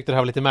lyssnar som tyckte det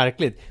här var lite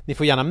märkligt, ni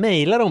får gärna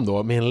mejla dem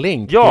då med en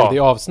länk till det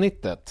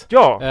avsnittet.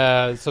 Ja.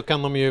 Så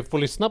kan de ju få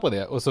lyssna på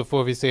det, och så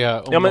får vi se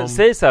om men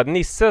säg så här,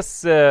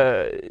 Nisses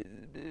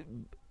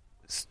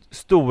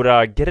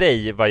stora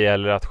grej vad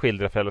gäller att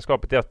skildra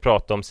föräldraskapet är att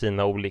prata om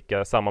sina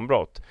olika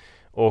sammanbrott.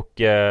 Och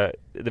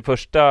det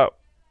första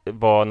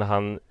var när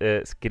han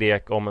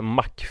skrek om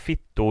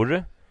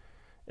mackfittor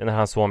när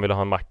hans son ville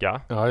ha en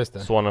macka. Ja, just det.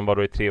 Sonen var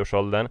då i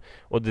 3-årsåldern.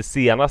 Och det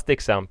senaste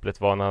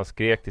exemplet var när han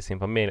skrek till sin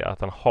familj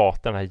att han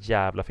hatar den här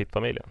jävla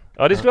fittfamiljen.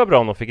 Ja, det skulle vara bra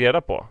om de fick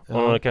reda på.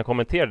 Om de kan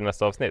kommentera det i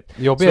nästa avsnitt.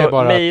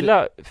 Så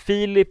mejla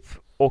Filip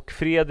och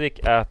Fredrik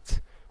 @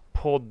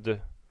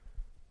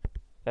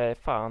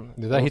 fan.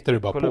 Det där hittar du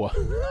bara på.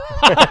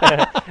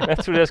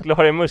 Jag trodde jag skulle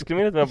ha det i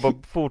muskelminnet, men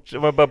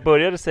jag bara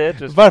började säga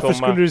att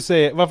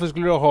varför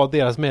skulle du ha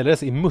deras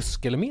mejladress i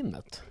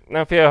muskelminnet?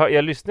 Nej, för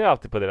jag lyssnar ju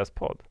alltid på deras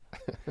podd.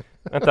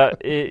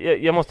 Vänta,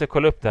 jag måste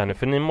kolla upp det här nu,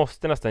 för ni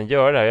måste nästan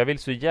göra det här. Jag vill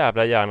så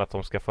jävla gärna att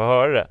de ska få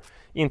höra det.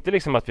 Inte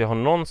liksom att vi har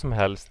någon som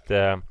helst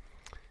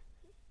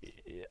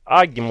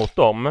agg mot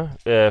dem,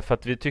 för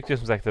att vi tyckte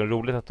som sagt att det är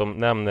roligt att de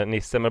nämner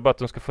Nisse, men bara att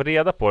de ska få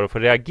reda på det och få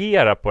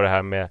reagera på det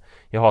här med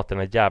jag hatar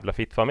den här jävla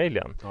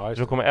fittfamiljen. Så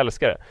de kommer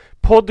älska det.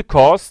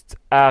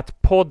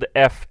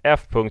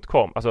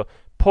 podcast@podff.com, alltså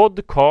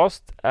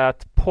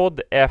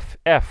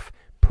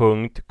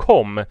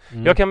podcast@podff.com.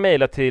 Jag kan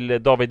mejla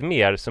till David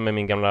Mer, som är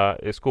min gamla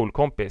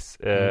skolkompis,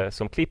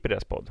 som klipper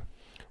deras podd.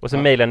 Och så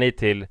mejlar ni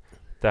till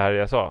det här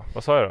jag sa.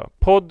 Vad sa jag då?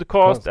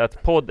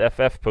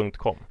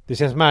 podcast@podff.com. Det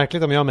känns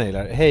märkligt om jag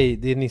mejlar. Hej,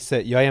 det är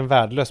Nisse. Jag är en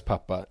värdelös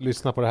pappa.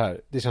 Lyssna på det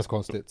här. Det känns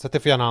konstigt. Så att det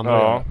får gärna andra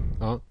göra.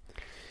 Ja.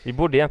 Vi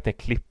borde egentligen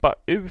klippa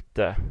ut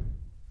det.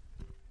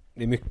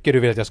 Det är mycket du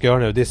vill att jag ska göra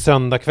nu. Det är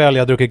söndag kväll.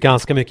 Jag har druckit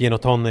ganska mycket gin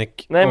och tonic.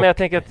 Nej, men jag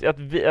tänker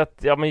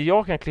att men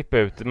jag kan klippa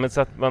ut det, men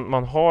så att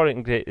man har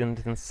en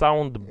liten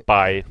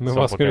soundbite som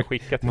folk kan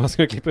skicka till. Man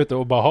ska klippa ut det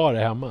och bara ha det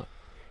hemma.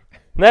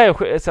 Nej,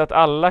 så att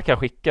alla kan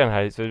skicka den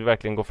här så det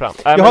verkligen går fram.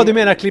 Jaha, du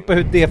menar klippa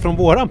ut det från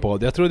våran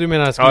podd? Jag tror du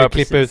menar att skulle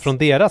klippa ut från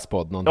deras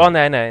podd någon dag.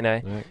 Nej,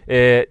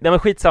 men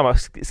skitsamma.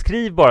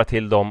 Skriv bara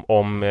till dem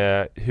om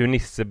hur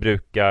Nisse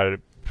brukar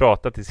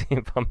prata till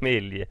sin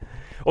familj.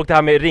 Och det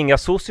här med ringa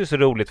socio är så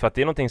roligt, för att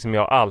det är någonting som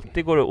jag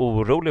alltid går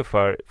orolig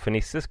för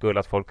Nisses skull,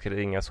 att folk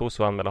ringa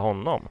socio och anmäla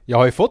honom. Jag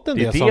har ju fått en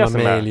del sådana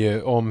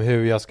mejl om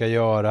hur jag ska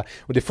göra.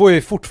 Och det får jag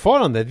ju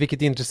fortfarande,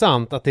 vilket är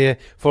intressant, att det är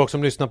folk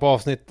som lyssnar på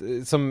avsnitt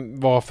som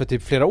var för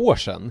typ flera år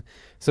sedan.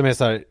 Som är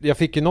så här, jag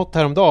fick ju något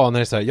häromdagen när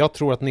det är så här, jag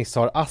tror att Nisse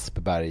har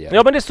Asperger.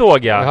 Ja, men det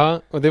såg jag.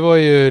 Ja, och det var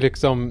ju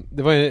liksom,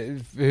 det var ju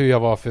hur jag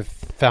var för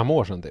 5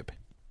 år sedan typ.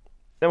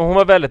 Hon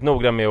var väldigt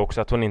noga med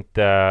också att hon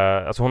inte,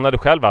 alltså hon hade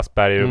själv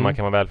Asperger och man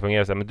kan vara väl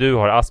fungera så här, men du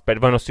har Asperger.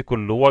 Det var någon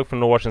psykolog för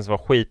några år sedan som var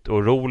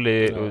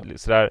skitorolig och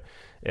sådär,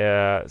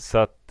 så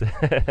att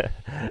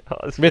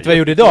vet du vad jag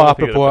gjorde idag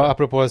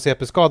apropå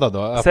CP-skada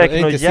då?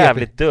 Säkert något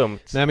jävligt dumt.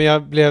 Nej, men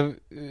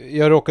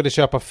jag råkade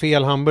köpa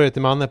fel hamburgare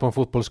till mannen på en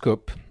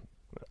fotbollscup.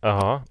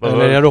 Jaha.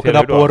 Eller jag råkade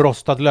ha på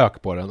rostad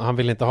lök på den. Han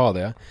ville inte ha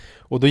det.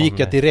 Och då gick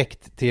jag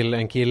direkt till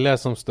en kille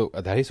som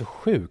stod... Det här är så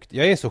sjukt.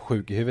 Jag är så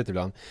sjuk i huvudet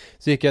ibland.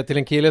 Så gick jag till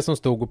en kille som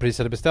stod och precis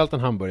hade beställt en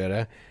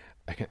hamburgare.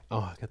 Jag kan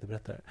inte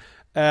berätta det.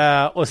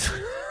 Och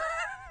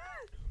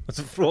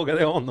så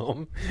frågade jag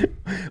honom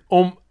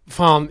om...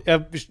 Fan,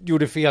 jag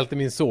gjorde fel till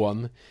min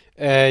son.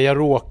 Jag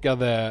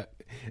råkade...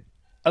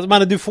 Alltså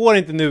mannen,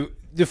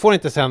 du får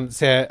inte sen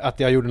säga att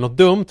jag gjorde något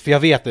dumt. För jag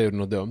vet att jag gjorde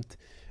något dumt.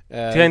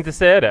 Ska jag inte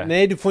säga det?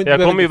 Nej, du får inte...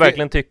 Jag kommer ju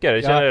verkligen tycka det.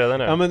 Jag känner redan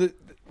nu. Ja, men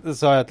då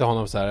sa jag till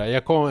honom så här: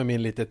 jag kom med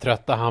min lite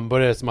trötta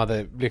hamburgare som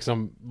hade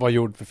liksom var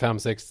gjord för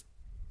 5-6,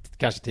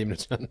 kanske 10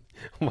 minuter sedan.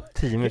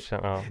 10 minuter sedan,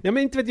 ja. Ja,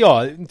 men inte vet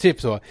jag,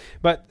 typ så.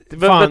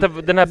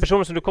 Den här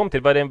personen som du kom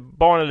till, var det en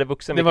barn eller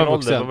vuxen? Det var en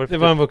vuxen. Det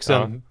var en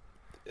vuxen.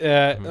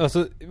 Ja. Och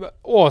så,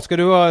 ska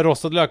du ha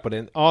rostad lök på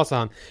din? Ja, sa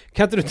han.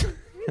 Kan inte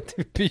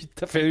du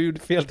byta, för jag gjorde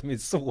fel till min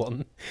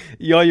son.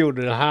 Jag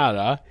gjorde den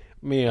här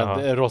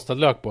med rostad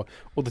lök på.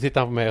 Och då tittade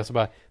han på mig och så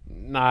bara,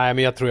 nej,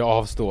 men jag tror jag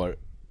avstår.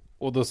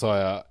 Och då sa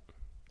jag,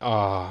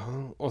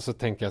 Och så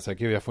tänker jag så här,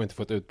 gud jag får inte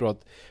få ett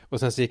utbrott. Och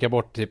sen så gick jag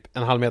bort typ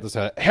en halv meter och så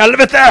här,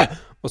 helvete!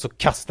 Och så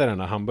kastade den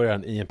här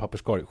hamburgaren i en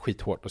papperskorg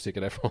skithårt och så gick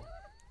jag därifrån.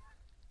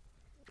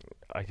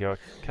 Jag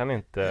kan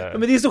inte...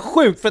 Men det är så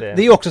sjukt, för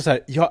det är också så här,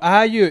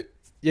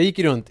 jag gick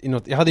runt i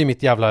något, jag hade ju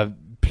mitt jävla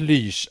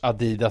plysch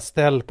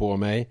Adidas-ställ på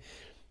mig.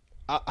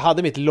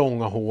 Hade mitt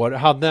långa hår,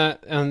 hade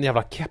en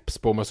jävla keps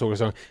på mig och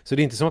så det är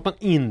inte som att man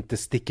inte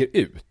sticker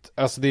ut.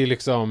 Alltså det är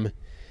liksom...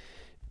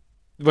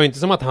 Det var inte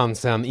som att han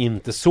sen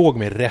inte såg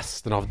mig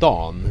resten av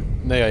dagen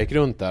när jag gick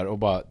runt där och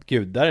bara,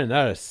 gud, där är den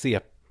där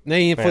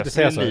Nej, jag får inte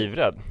säga så.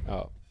 Livrädd.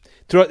 Ja.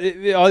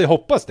 Jag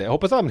hoppas det. Jag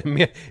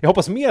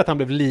hoppas mer att han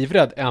blev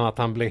livrädd än att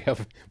han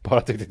blev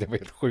bara tyckte att jag var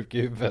helt sjuk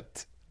i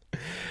huvudet.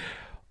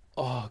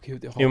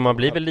 Gud, man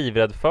blir väl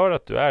livrädd för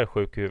att du är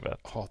sjuk i huvudet.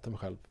 Hatar mig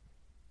själv.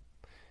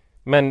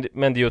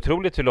 Men det är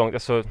otroligt hur långt,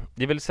 alltså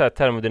det är väl så här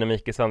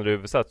termodynamikens andra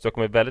översats. Så jag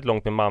kommer väldigt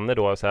långt med Manne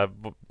då, så här,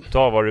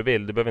 ta vad du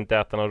vill, du behöver inte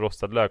äta någon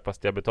rostad lök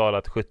fast jag har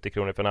betalat 70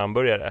 kronor för en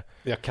hamburgare.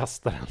 Jag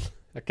kastar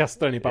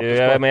den i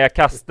papperskorgen. Men jag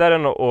kastar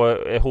den och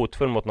är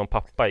hotfull mot någon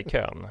pappa i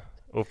kön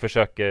och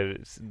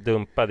försöker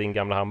dumpa din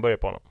gamla hamburgare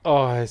på honom.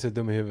 Jag är så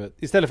dum i huvudet.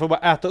 Istället för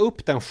att bara äta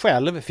upp den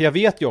själv, för jag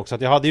vet ju också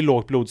att jag hade ju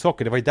lågt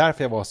blodsocker, det var ju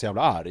därför jag var så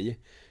jävla arg.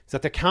 Så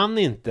att jag kan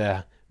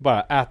inte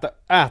bara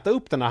äta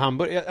upp den här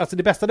hamburgaren. Alltså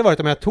det bästa hade varit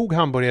om jag tog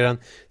hamburgaren,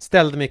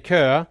 ställde mig i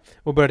kö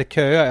och började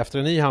köa efter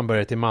en ny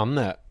hamburgare till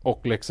Manne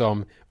och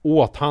liksom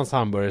åt hans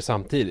hamburgare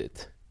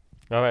samtidigt.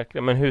 Ja,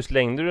 verkligen. Men hur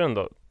slängde du den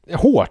då?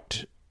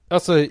 Hårt.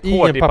 Alltså i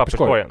hårt en i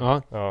papperskorg.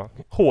 Ja.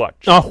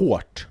 Hårt. Ja,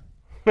 hårt.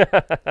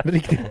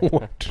 Riktigt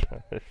hårt.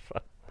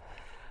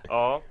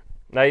 Ja.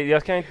 Nej,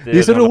 jag kan inte... Det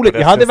är så roligt.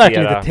 Jag hade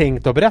verkligen inte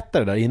tänkt att berätta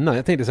det där innan.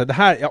 Jag tänkte så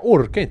här, jag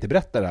orkar inte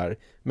berätta det här.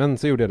 Men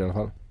så gjorde jag det i alla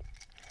fall.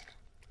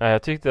 Nej,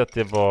 jag tyckte att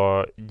det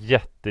var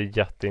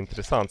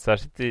jätteintressant.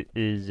 Särskilt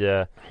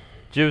i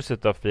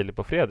ljuset av Filip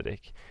och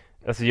Fredrik.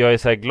 Alltså jag är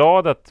så här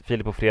glad att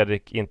Filip och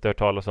Fredrik inte hört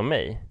talas om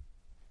mig.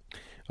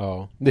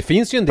 Ja, det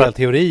finns ju en del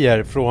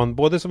teorier från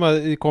både som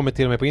har kommit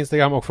till mig på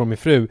Instagram och från min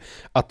fru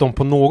att de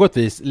på något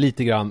vis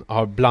lite grann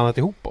har blandat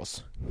ihop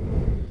oss.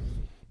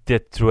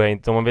 Det tror jag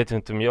inte, man vet ju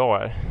inte om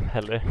jag är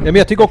heller. Ja, men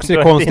jag tycker också det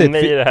är konstigt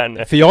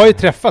för jag har ju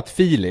träffat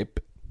Filip.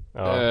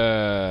 Ja.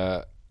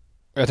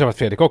 Jag har träffat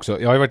Fredrik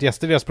också. Jag har ju varit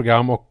gäst i deras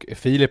program och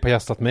Filip har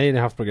gästat mig i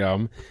deras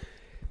program.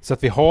 Så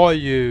att vi har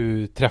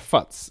ju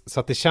träffats. Så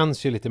att det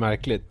känns ju lite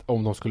märkligt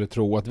om de skulle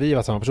tro att vi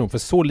var samma person. För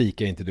så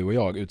lika är inte du och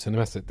jag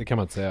utseendemässigt. Det kan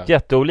man inte säga.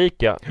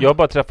 Jätteolika. Jag har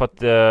bara träffat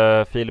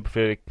Filip och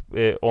Fredrik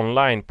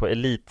online på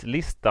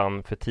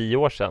elitlistan för 10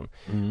 år sedan.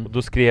 Och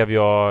då skrev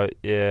jag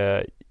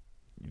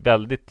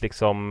väldigt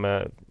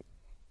liksom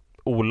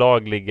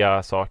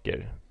olagliga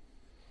saker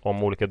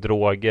om olika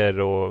droger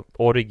och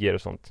orgier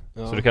och sånt.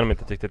 Ja. Så då kan de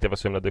inte tycka att jag var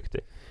så himla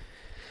duktig.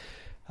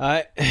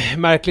 Nej,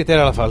 märkligt är det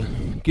i alla fall.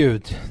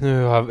 Gud,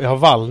 nu har jag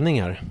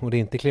vallningar och det är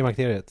inte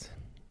klimakteriet.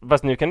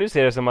 Fast nu kan du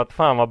se det som att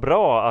fan vad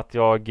bra att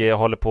jag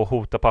håller på att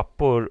hota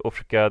pappor och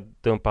försöka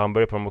dumpa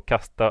hamburgare på dem och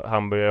kasta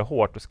hamburgare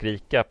hårt och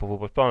skrika på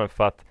fotbollsplanen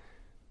för att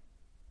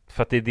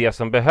det är det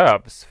som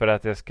behövs för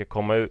att jag ska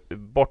komma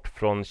bort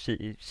från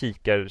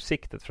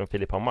kikarsiktet från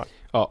Filip Hammar.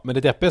 Ja, men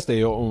det deppigaste är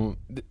ju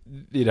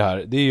i det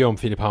här, det är ju om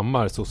Filip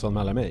Hammar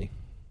sossanmäler mig.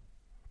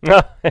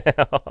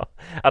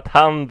 Att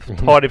han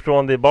tar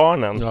ifrån dig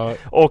barnen. Ja.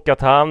 Och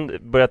att han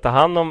börjar ta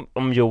hand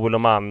om Joel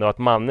och Manne och att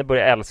Manne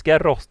börjar älska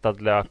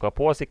rostad lök och ha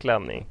på sig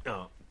klänning.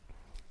 Ja.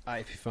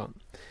 Nej, fy fan.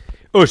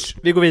 Usch,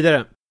 vi går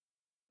vidare.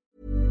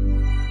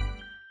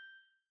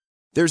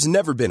 There's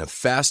never been a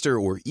faster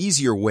or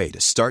easier way to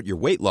start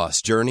your weight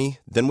loss journey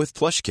than with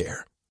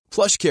PlushCare.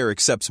 PlushCare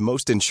accepts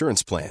most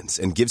insurance plans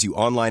and gives you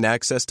online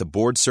access to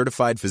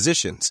board-certified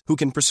physicians who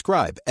can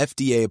prescribe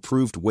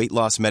FDA-approved weight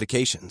loss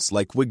medications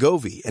like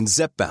Wegovy and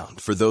Zepbound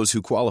for those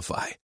who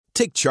qualify.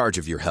 Take charge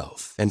of your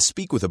health and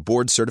speak with a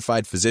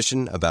board-certified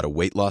physician about a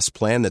weight loss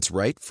plan that's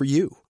right for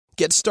you.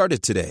 Get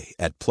started today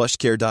at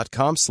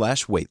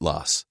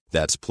plushcare.com/weightloss.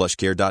 That's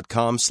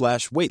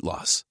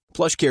plushcare.com/weightloss.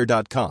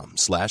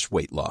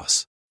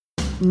 plushcare.com/weightloss.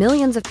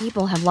 Millions of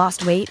people have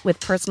lost weight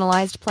with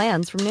personalized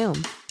plans from Noom.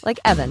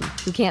 Like Evan,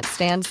 who can't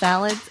stand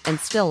salads and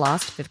still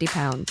lost 50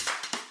 pounds.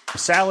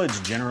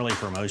 Salads generally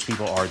for most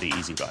people are the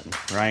easy button,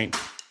 right?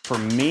 For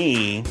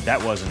me,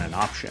 that wasn't an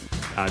option.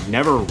 I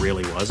never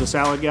really was a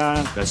salad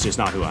guy. That's just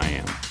not who I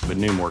am. But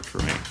Noom worked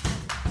for me.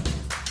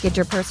 Get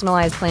your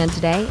personalized plan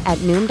today at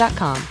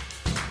Noom.com.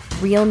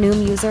 Real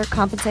Noom user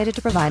compensated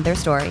to provide their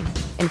story.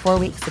 In 4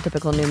 weeks, the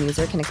typical Noom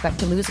user can expect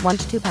to lose 1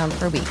 to 2 pounds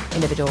per week.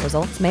 Individual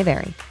results may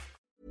vary.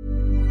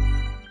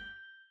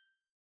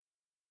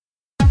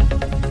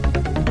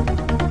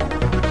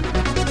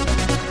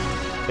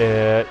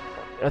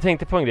 Jag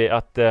tänkte på en grej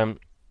att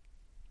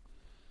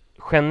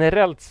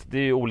generellt, det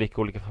är ju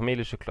olika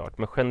familjer såklart,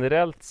 men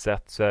generellt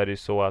sett så är det ju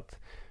så att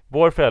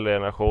vår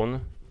föräldrageneration,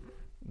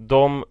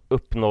 de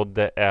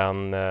uppnådde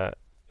en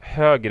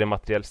högre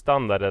materiell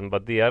standard än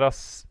vad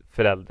deras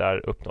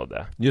föräldrar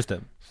uppnådde. Just det.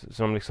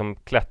 Så de liksom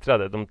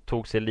klättrade, de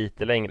tog sig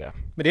lite längre.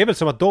 Men det är väl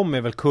som att de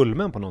är väl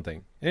kulmen på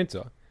någonting, är det inte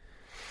så?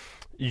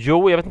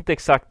 Jo, jag vet inte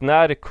exakt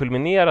när det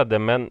kulminerade,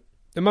 men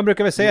Man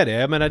brukar väl säga det.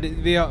 Jag menar,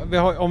 vi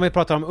har, om vi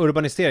pratar om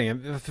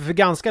urbaniseringen, för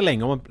ganska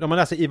länge, om man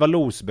läser Ivar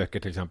Los böcker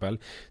till exempel,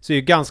 så är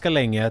ju ganska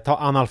länge, ta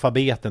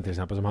Analfabeten till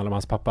exempel som handlar om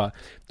hans pappa,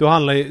 då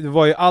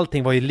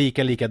allting var ju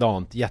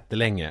likadant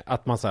jättelänge,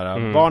 att man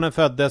såhär, barnen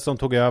föddes som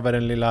tog över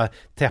den lilla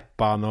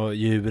täppan och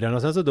djuren,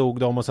 och sen så dog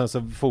de, och sen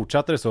så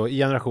fortsatte det så i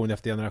generation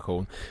efter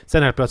generation.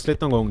 Sen helt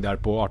plötsligt någon gång där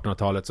på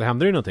 1800-talet så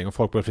hände det någonting och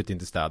folk började flytta in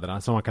till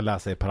städerna, som man kan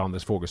läsa i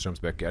Per-Anders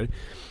Fogelströms böcker.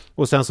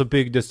 Och sen så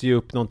byggdes det ju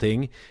upp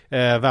någonting,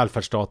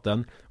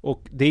 välfärdsstaten.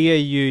 Och det är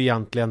ju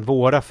egentligen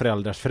våra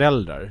föräldrars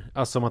föräldrar.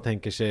 Alltså man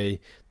tänker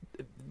sig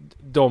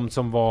de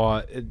som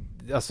var,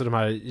 alltså de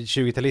här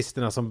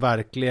 20-talisterna som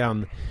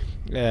verkligen,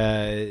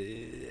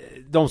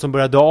 de som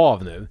började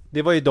av nu.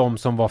 Det var ju de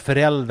som var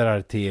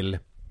föräldrar till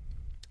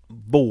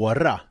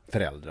våra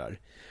föräldrar.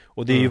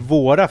 Och det är ju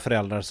våra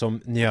föräldrar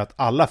som njöt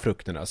alla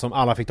frukterna. Som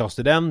alla fick ta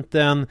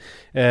studenten.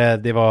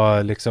 Det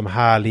var liksom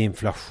härlig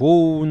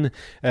inflation.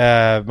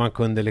 Man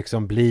kunde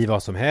liksom bli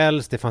vad som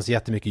helst. Det fanns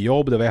jättemycket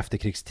jobb. Det var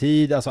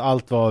efterkrigstid. Alltså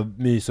allt var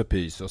mys och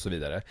pys och så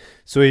vidare.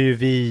 Så är ju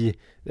vi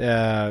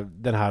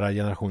den här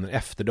generationen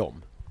efter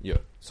dem.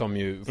 Som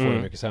ju får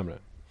det mycket sämre.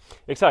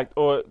 Exakt.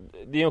 Och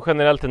det är ju en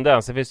generell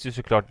tendens. Det finns ju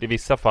såklart i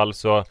vissa fall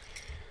så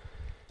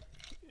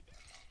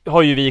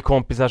har ju vi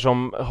kompisar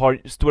som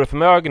har stora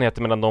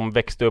förmögenheter medan de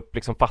växte upp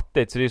liksom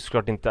fattigt. Så det är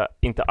såklart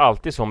inte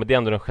alltid så, men det är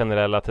ändå den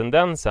generella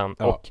tendensen.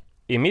 Ja. Och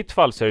i mitt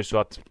fall så är det så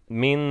att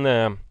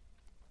mina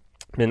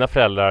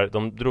föräldrar,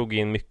 de drog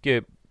in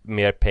mycket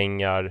mer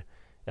pengar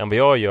än vad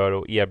jag gör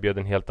och erbjöd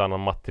en helt annan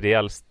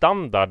materiell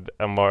standard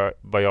än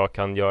vad jag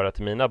kan göra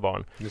till mina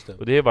barn. Just det.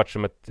 Och det har varit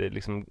som ett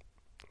liksom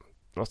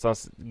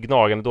någonstans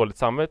gnagande dåligt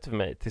samvete för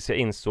mig, tills jag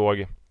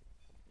insåg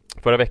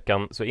förra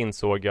veckan, så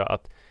insåg jag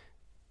att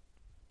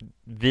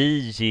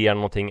vi ger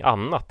någonting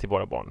annat till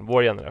våra barn,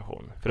 vår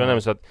generation. För det är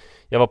nämligen så att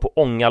jag var på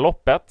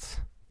Ångaloppet,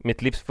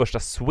 mitt livs första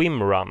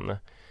swimrun.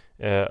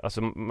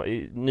 Alltså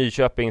i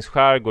Nyköpings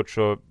skärgård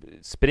så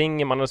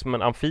springer man som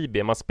en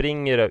amfibie. Man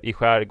springer i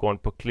skärgården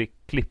på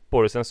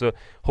klippor och sen så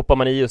hoppar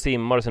man i och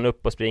simmar och sen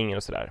upp och springer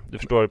och sådär. Du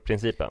förstår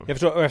principen. Jag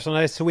förstår, och eftersom det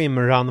här är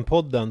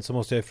swimrun-podden så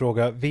måste jag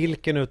fråga,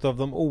 vilken utav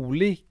de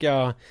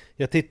olika...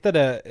 Jag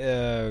tittade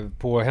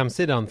på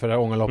hemsidan för det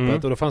här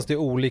Ångaloppet och då fanns det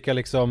olika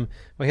liksom,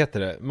 vad heter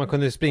det? Man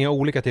kunde springa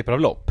olika typer av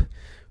lopp.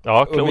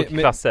 Ja, olika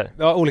klasser.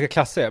 Ja, olika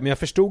klasser. Men jag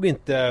förstod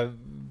inte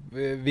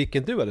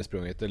vilken du hade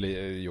sprungit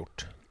eller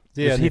gjort.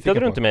 Hittade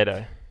du inte mig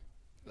där?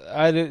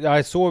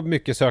 Nej, så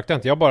mycket sökte jag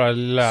inte. Jag bara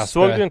läste...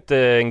 Såg du inte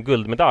en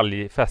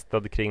guldmedalj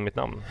fästad kring mitt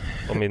namn?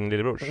 Om min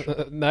lillebrors?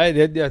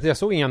 Nej, jag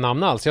såg inga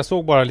namn alls. Jag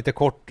såg bara lite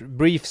kort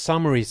brief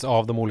summaries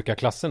av de olika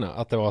klasserna.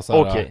 Att det var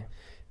så här...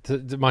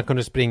 Man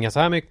kunde springa så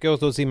här mycket och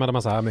så simmade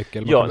man så här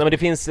mycket. Ja, men det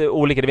finns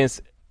olika. Det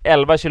finns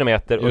 11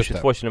 kilometer och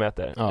 22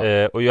 kilometer.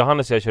 Ja. Och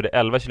Johannes och jag körde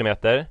 11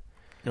 kilometer.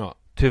 Ja.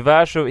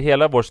 Tyvärr så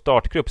hela vår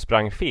startgrupp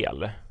sprang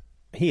fel.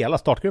 Hela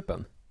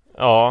startgruppen?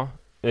 Ja.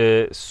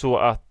 Så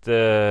att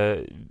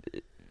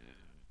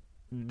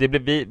det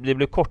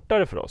blev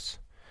kortare för oss.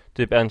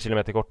 Typ 1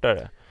 kilometer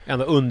kortare.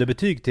 Ändå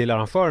underbetyg till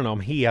arrangörerna om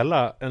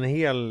en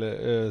hel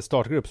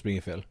startgrupp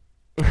springer fel.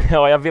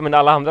 Ja, jag vet, men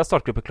alla andra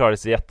startgrupper klarade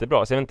sig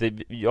jättebra. Så jag vet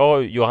inte, jag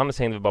och Johannes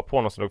hängde bara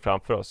på någon som låg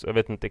framför oss. Jag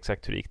vet inte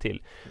exakt hur det gick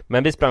till.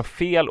 Men vi sprang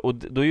fel och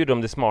då gjorde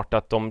de det smarta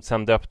att de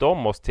sen döpte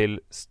om oss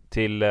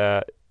till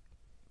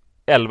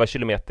 11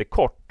 kilometer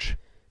kort.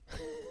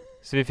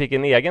 Så vi fick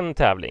en egen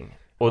tävling.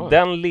 Och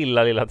den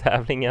lilla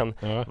tävlingen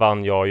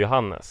vann jag och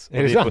Johannes. Och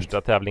det är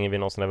första tävlingen vi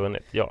någonsin har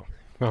vunnit. Ja.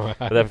 Det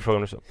är därför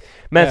frågan är så.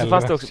 Men så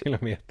fanns det också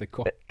kilometer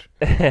kort.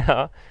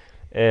 Ja.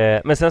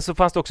 Men sen så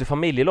fanns det också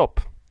familjelopp.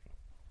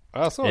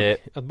 Alltså,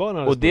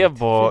 och det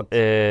var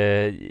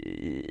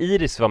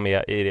Iris var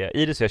med i det.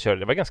 Iris och jag körde,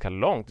 det var ganska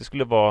långt. Det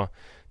skulle vara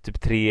typ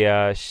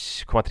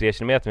 3,3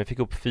 kilometer. Men vi fick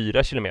upp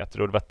 4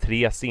 kilometer och det var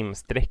 3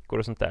 simsträckor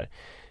och sånt där.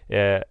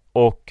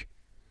 Och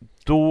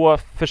då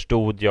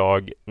förstod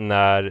jag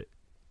när...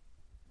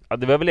 Ja,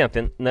 det var väl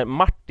egentligen när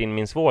Martin,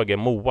 min svåger,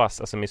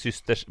 Moas, alltså min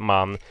systers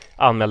man,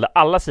 anmälde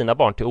alla sina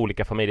barn till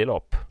olika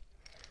familjelopp.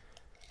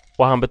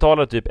 Och han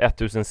betalade typ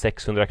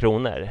 1600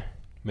 kronor.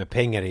 Men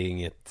pengar är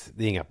inget,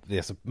 det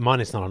är så,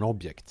 money not an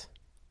object.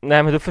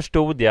 Nej, men då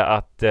förstod jag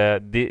att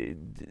det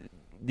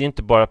är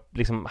inte bara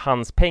liksom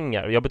hans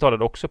pengar. Jag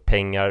betalade också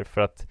pengar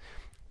för att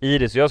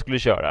Iris och jag skulle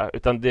köra.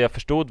 Utan det jag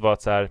förstod var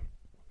att så här,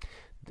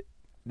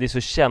 det är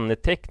så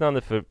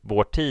kännetecknande för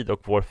vår tid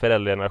och vår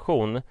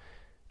föräldrageneration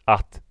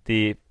att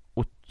det är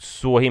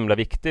så himla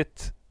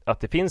viktigt att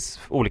det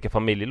finns olika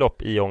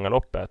familjelopp i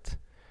Ångaloppet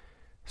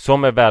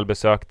som är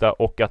välbesökta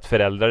och att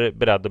föräldrar är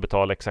beredda att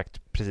betala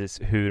exakt precis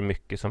hur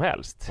mycket som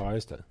helst. Ja,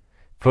 just det.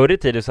 Förr i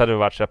tiden så hade det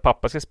varit så att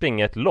pappa ska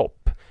springa ett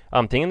lopp.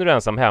 Antingen är du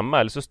ensam hemma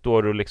eller så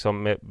står du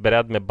liksom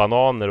beredd med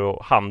bananer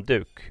och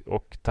handduk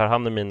och tar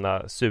hand om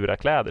mina sura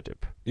kläder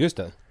typ. Just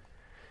det.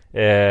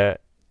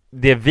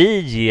 Det vi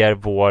ger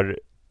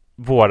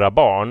våra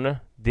barn,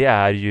 det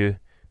är ju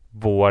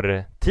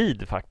vår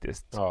tid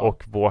faktiskt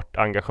och vårt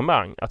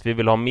engagemang. Att vi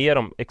vill ha mer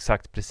om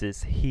exakt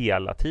precis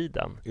hela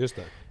tiden. Just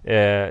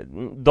det.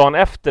 Dagen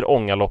efter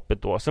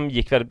Ångaloppet då, som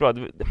gick väldigt bra.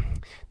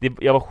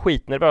 Jag var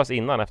skitnervös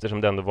innan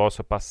eftersom det ändå var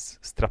så pass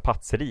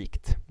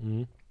strapatsrikt.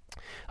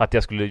 Att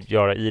jag skulle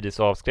göra Iris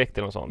avskräckt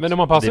eller något sånt. Men om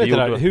man passar lite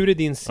där, hur är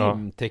din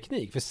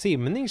simteknik? För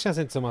simning känns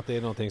inte som att det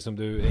är någonting som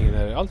du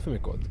ägnar allt för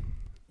mycket åt.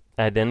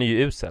 Nej, den är ju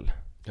usel.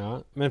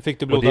 Ja, men fick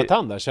du blodad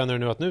tand där? Känner du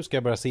nu att nu ska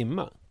jag börja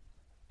simma?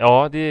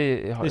 Ja, det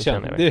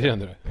känner jag. Det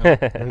känner du? Ja.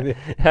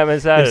 Ja,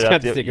 men så här det ska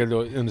inte sticka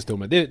under stol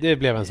med. Det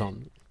blev en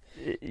sån.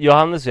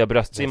 Johannes och jag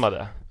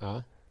bröstsimmade.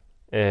 Ja.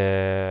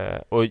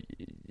 Och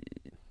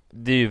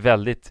det är ju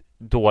väldigt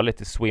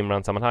dåligt i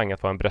swimrun-sammanhang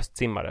att vara en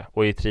bröstsimmare.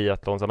 Och i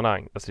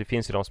triathlon-sammanhang. Alltså det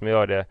finns ju de som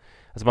gör det.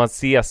 Alltså man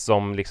ses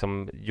som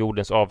liksom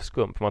jordens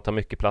avskum. För man tar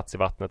mycket plats i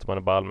vattnet och man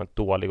är bara allmänt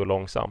dålig och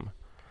långsam.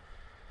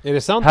 Är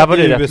det sant att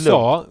i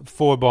USA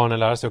får barnen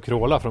lära sig att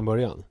kråla från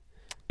början?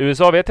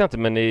 USA vet jag inte,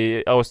 men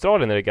i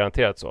Australien är det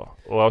garanterat så.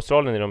 Och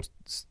Australien är de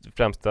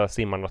främsta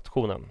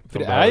simmarnationen. För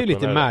det är ju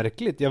lite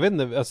märkligt. Jag vet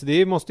inte, alltså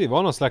det måste ju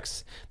vara någon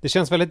slags... Det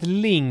känns väldigt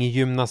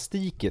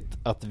linggymnastikigt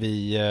att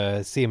vi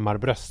simmar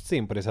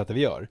bröstsim på det sättet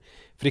vi gör.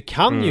 För det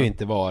kan ju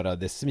inte vara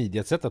det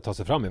smidigaste sättet att ta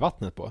sig fram i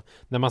vattnet på.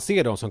 När man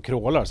ser de som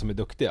krålar som är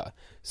duktiga,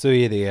 så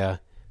är det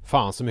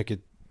fan så mycket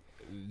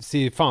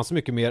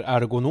mer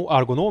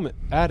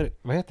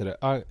vad heter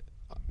det?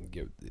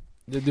 Gud.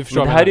 Du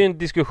men det här är ju en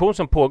diskussion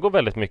som pågår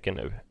väldigt mycket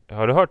nu.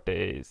 Har du hört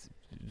det?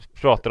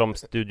 Pratar om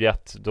Studio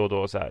 1 då och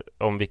då så här,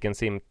 om vilken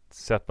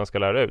simsätt man ska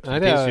lära ut. Nej,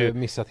 det har jag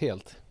missat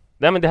helt.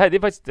 Nej, men det är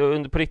faktiskt,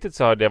 på riktigt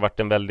så har det varit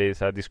en väldig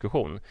så här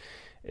diskussion.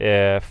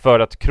 För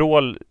att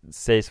crawl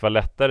sägs vara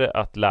lättare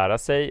att lära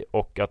sig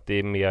och att det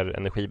är mer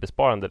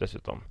energibesparande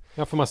dessutom.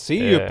 Ja, för man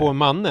ser ju på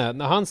Manne,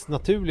 när hans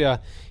naturliga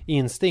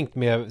instinkt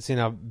med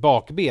sina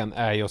bakben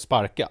är ju att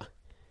sparka.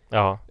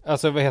 Ja.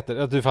 Alltså vad heter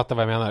det? Du fattar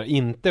vad jag menar.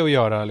 Inte att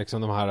göra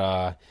liksom de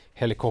här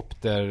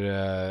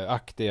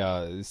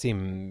helikopteraktiga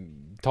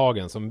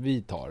simtagen som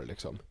vi tar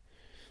liksom.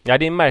 Ja,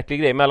 det är en märklig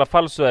grej. Men i alla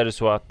fall så är det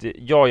så att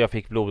jag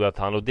fick blodad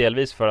tand. Och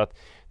delvis för att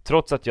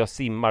trots att jag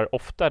simmar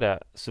oftare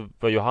så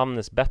var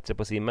Johannes bättre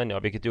på simmen än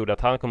jag. Vilket gjorde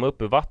att han kom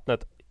upp ur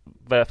vattnet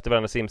efter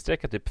varandra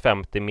simsträcka typ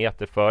 50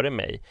 meter före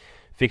mig.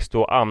 Fick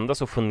stå och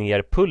andas och få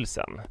ner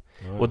pulsen.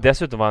 Och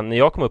dessutom när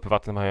jag kom upp i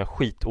vattnet var jag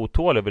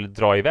skitotålig och ville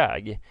dra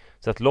iväg.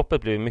 Så att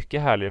loppet blev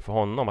mycket härligare för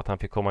honom att han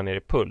fick komma ner i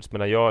puls.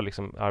 Medan jag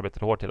liksom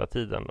arbetade hårt hela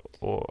tiden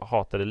och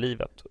hatade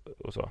livet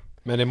och så.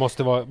 Men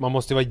man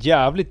måste vara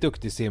jävligt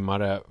duktig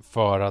simmare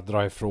för att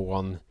dra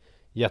ifrån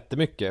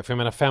jättemycket. För jag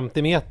menar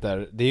 50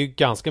 meter, det är ju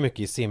ganska mycket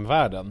i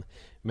simvärlden.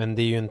 Men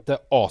det är ju inte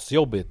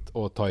asjobbigt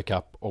att ta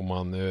ikapp om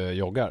man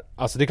joggar.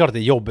 Alltså det är klart att det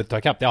är jobbigt att ta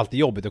ikapp. Det är alltid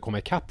jobbigt att komma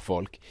ikapp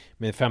folk.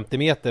 Men 50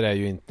 meter är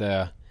ju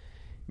inte...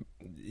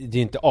 Det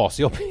är inte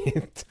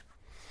asjobbigt.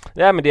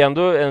 Nej, men det är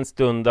ändå en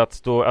stund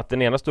att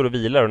den ena står och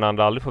vilar och den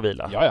andra aldrig får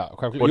vila. Ja,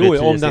 självklart.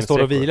 Jo, om den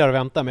står och vilar och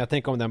väntar. Men jag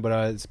tänker om den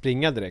börjar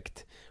springa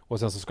direkt. Och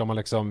sen så ska man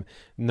liksom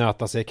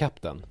nöta sig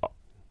ikapp den. Ja.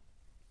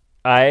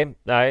 Nej,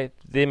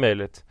 det är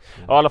möjligt.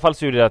 Ja, i alla fall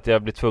så gjorde det att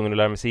jag blev tvungen att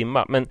lära mig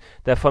simma. Men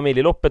det här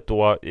familjeloppet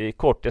då,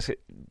 kort,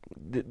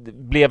 det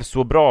blev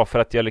så bra för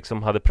att jag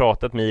liksom hade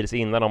pratat med Iris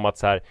innan om att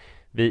så här,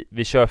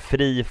 vi kör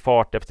fri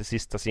fart efter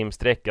sista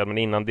simsträckan, men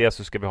innan det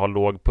så ska vi ha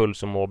låg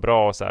puls och må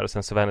bra och så här. Och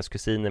sen så var hennes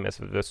kusiner med,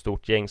 så det var ett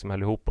stort gäng som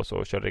höll ihop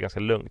och körde det ganska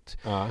lugnt.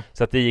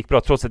 Så att det gick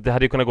bra, trots att det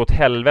hade ju kunnat gå åt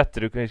helvete.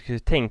 Du kan ju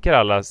tänka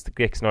alla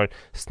skräckscenario,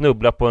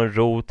 snubbla på en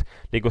rot,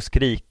 ligga och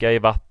skrika i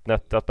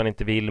vattnet att man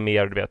inte vill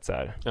mer, du vet så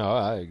här.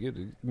 Ja,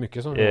 gud,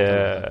 mycket som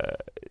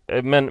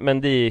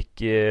men det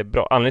gick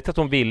bra. Anledningen till att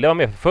hon ville vara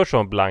med, för först sa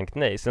hon blankt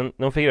nej. Sen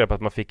när hon fick reda på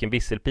att man fick en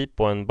visselpip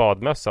och en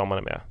badmössa om man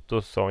är med,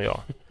 då sa hon ja.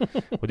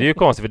 Och det är ju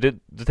konstigt, för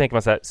då tänker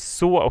man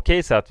så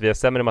okej så att vi har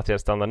sämre materiell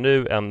standard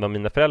nu än vad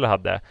mina föräldrar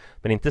hade,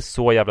 men inte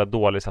så jävla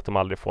dåligt så att de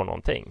aldrig får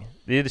någonting.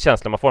 Det är det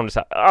känslan man får, så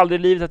här, aldrig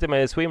i livet att jag är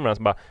med i swimrun,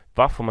 så bara,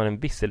 vad får man en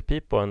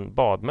visselpip och en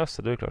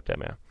badmössa? Då är det klart det är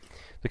med.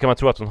 Då kan man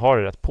tro att hon har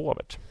det rätt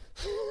påvert.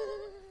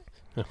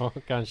 Ja,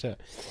 kanske.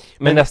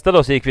 Men nästa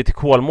dag så gick vi till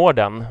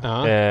Kolmården.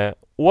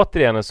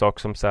 Återigen en sak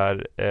som så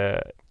här,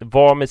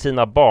 var med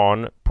sina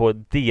barn på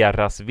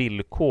deras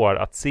villkor,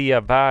 att se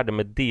världen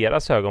med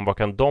deras ögon. Vad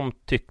kan de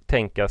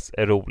tänkas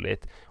är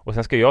roligt? Och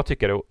sen ska jag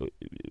tycka det är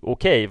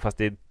okej, fast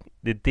det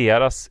är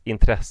deras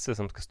intresse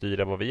som ska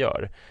styra vad vi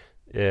gör.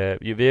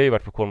 Vi har ju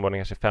varit på Kolmården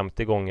kanske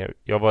 50 gånger.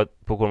 Jag var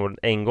på Kolmården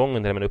en gång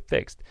under min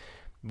uppväxt.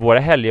 Våra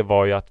helger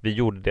var ju att vi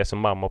gjorde det som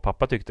mamma och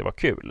pappa tyckte var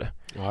kul.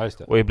 Ja, just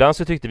det. Och ibland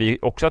så tyckte vi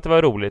också att det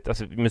var roligt.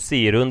 Alltså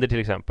museirunder till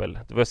exempel.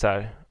 Det var så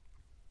här,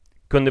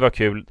 kunde vara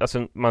kul.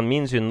 Alltså man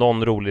minns ju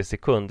någon rolig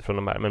sekund från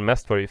de här. Men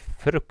mest var det ju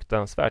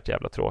fruktansvärt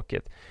jävla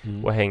tråkigt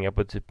att hänga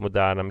på typ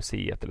Moderna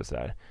museet eller så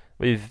där. Det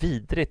var ju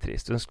vidrigt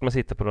trist. Och sen skulle man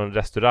sitta på någon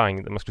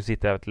restaurang där man skulle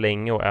sitta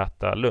länge och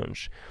äta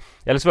lunch.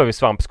 Eller så var vi i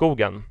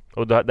Svampskogen.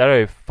 Och där har jag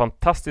ju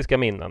fantastiska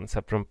minnen så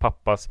här, från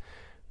pappas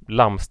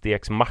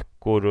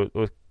lammsteksmackor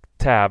och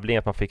tävling,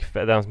 att man fick,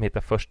 den som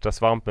hittade första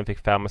svampen fick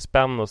 5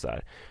 spänn och så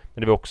här.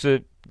 Men det var också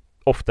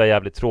ofta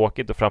jävligt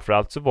tråkigt, och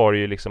framförallt så var det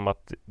ju liksom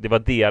att det var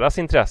deras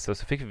intresse, och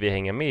så fick vi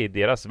hänga med i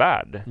deras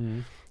värld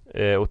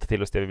och ta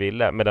till oss det vi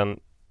ville. Medan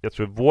jag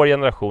tror vår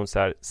generation så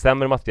här,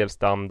 sämre materiell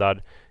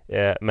standard,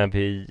 men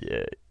vi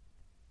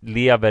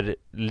lever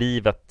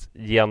livet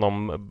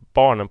genom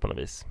barnen på något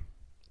vis.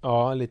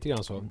 Ja, lite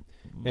grann så.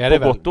 På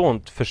gott och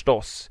ont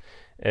förstås,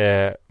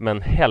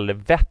 men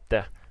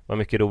helvete vad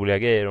mycket roliga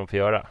grejer de får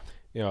göra.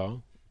 Ja.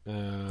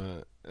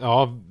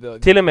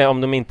 Till och med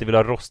om de inte vill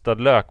ha rostad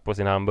lök på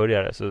sin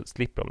hamburgare så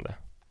slipper de det.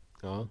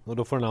 Ja, och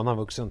då får en annan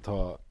vuxen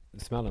ta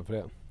smällen för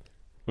det.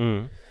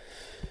 Mm.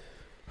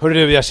 Hörru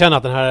du, jag känner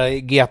att den här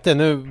GT,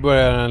 nu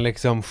börjar den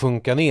liksom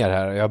sjunka ner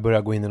här. Jag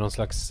börjar gå in i någon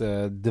slags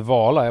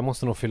dvala. Jag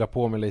måste nog fylla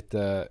på med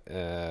lite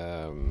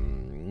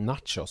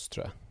nachos,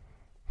 tror jag.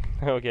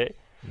 Okej.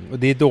 Och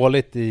det är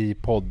dåligt i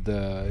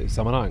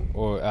poddsammanhang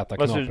att äta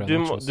knapriga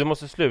nachos. Du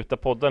måste sluta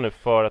podda nu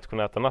för att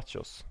kunna äta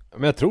nachos.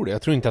 Men jag tror det.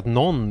 Jag tror inte att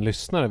någon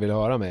lyssnare vill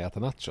höra mig äta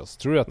nachos.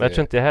 Tror du att men jag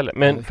tror inte jag heller.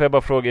 Men får jag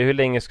bara fråga, hur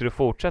länge ska du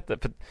fortsätta?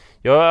 För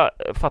jag har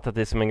fattat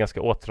dig som en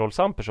ganska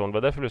återhållsam person. Det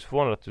var därför du är så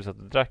förvånad att du satt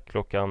och drack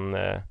klockan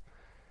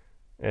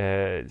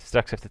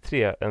strax efter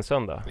 3 en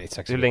söndag. Nej,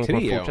 strax hur länge efter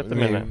 3, kommer du fortsätta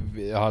med det?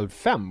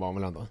 4:30 var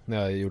väl ändå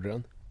när jag gjorde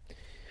den.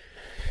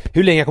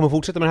 Hur länge jag kommer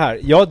fortsätta med det här?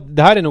 Ja,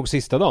 det här är nog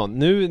sista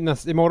dagen.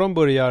 Imorgon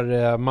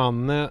börjar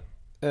Manne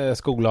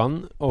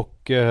skolan,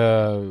 och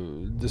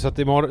så att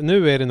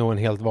nu är det nog en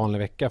helt vanlig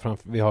vecka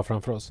vi har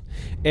framför oss.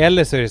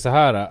 Eller så är det så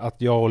här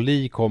att jag och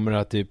Li kommer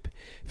att typ,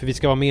 för vi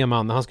ska vara med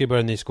Manne, han ska ju börja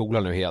en ny skola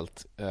nu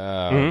helt,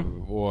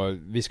 och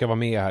vi ska vara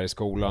med här i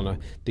skolan.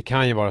 Det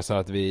kan ju vara så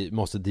att vi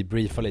måste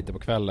debriefa lite på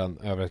kvällen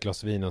över ett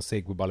glas vin och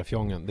cigg på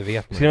Ballefjongen, det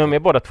vet man. Ska ni vara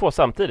med båda två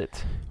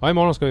samtidigt? Ja,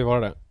 imorgon ska vi vara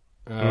det.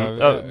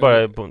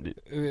 Bara på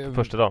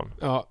första dagen.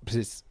 Ja,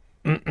 precis.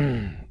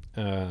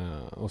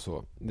 Och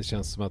så. Det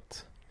känns som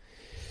att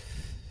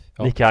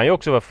ni kan ju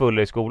också vara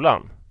fulla i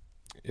skolan.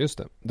 Just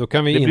det. Då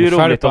kan vi det blir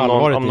roligt om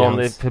någon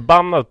är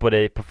förbannad på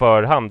dig på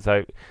förhand. Så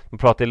här, de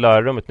pratar i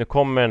lärarrummet. Nu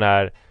kommer den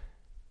här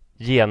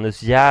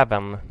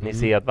genusjäveln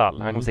Nisse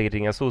Edvall. Han kommer säkert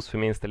ringa SOS för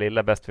minsta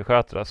lilla, bäst för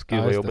sköteras.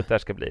 Gud vad jobbigt det här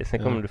ska bli.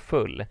 Sen kommer du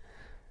full.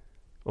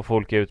 Och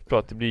folk är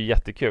utprat. Det blir ju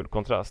jättekul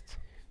kontrast.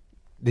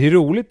 Det är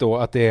roligt då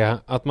att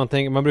man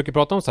brukar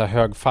prata om så här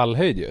hög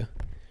fallhöjd ju.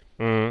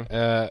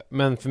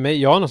 Men för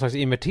mig, jag har någon slags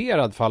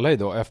inverterad fallhöjd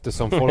då,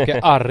 eftersom folk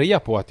är arga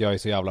på att jag är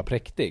så jävla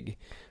präktig.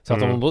 Så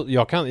att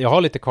jag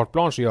har lite carte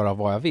blanche att göra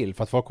vad jag vill,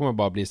 för att folk kommer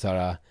bara bli så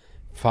här: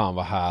 fan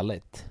vad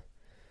härligt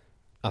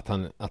att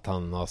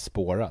han har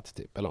spårat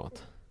typ, eller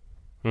något.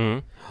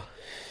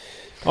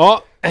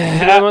 Ja.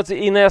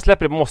 Innan jag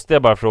släpper det måste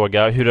jag bara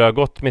fråga hur det har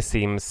gått med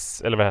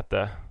Sims, eller vad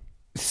hette?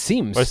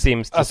 Sims? Var det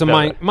Sims alltså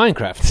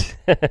Minecraft?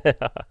 Är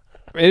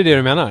det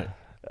du menar?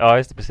 Ja,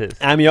 just det,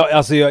 precis. Nej, men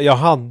jag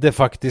hade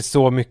faktiskt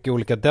så mycket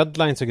olika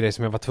deadlines och grejer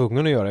som jag var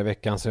tvungen att göra i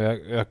veckan, så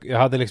jag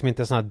hade liksom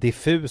inte såna här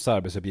diffusa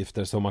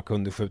arbetsuppgifter som man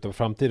kunde skjuta på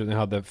framtiden. Jag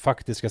hade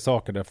faktiska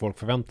saker där folk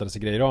förväntade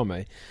sig grejer av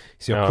mig.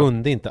 Så jag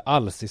kunde inte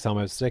alls i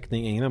samma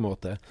utsträckning ägna mig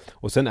åt det.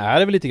 Och sen är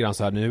det väl lite grann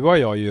så här, nu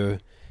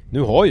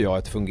har jag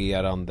ett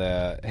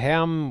fungerande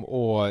hem,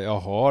 och jag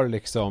har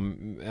liksom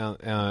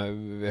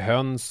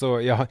höns, och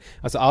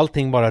alltså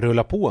allting bara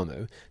rullar på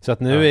nu. Så att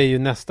nu är ju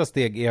nästa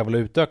steg är väl att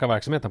utöka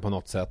verksamheten på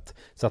något sätt,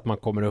 så att man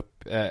kommer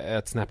upp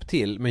ett snäpp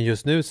till. Men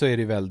just nu så är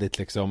det väldigt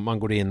liksom, man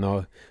går in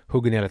och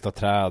hugger ner lite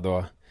träd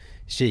och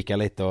kikar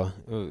lite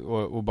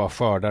och bara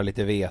skördar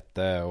lite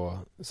vete och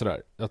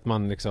sådär. Att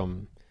man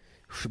liksom,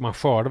 man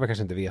skördar väl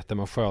kanske inte vete,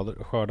 man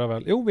skördar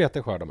väl,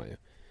 vete skördar man ju.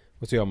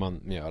 Och så gör man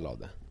mjöl av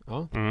det.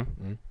 Ja.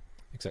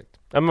 Exakt.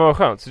 Ja, men vad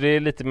skönt. Så det är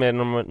lite mer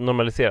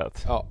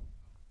normaliserat. Ja.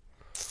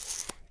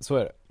 Så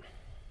är det.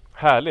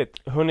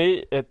 Härligt.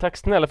 Hörrni, tack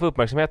snälla för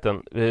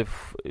uppmärksamheten.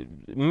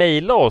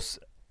 Maila oss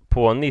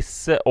på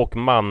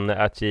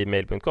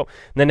nisseochmanne@gmail.com.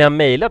 När ni har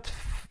mailat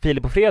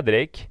Filip och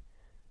Fredrik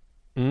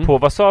på,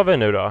 vad sa vi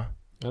nu då?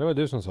 Ja, det var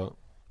du som sa.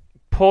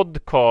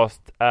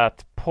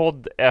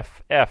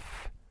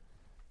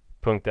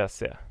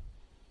 podcast@poddff.se.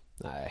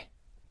 Nej.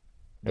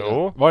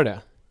 Jo. Var det?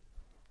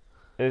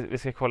 Vi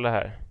ska kolla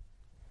här.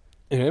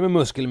 Är det med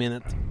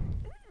muskelminnet?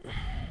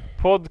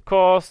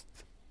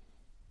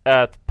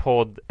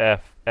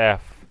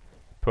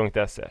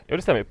 podcast@poddff.se. Ja,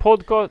 det stämmer.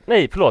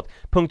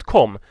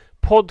 .com.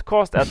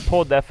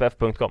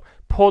 podcast@poddff.com.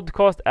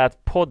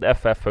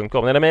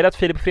 podcast@poddff.com. När ni mejlat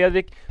Filip och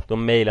Fredrik, då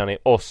mejlar ni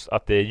oss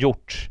att det är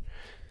gjort.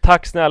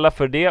 Tack snälla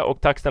för det,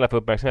 och tack snälla för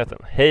uppmärksamheten.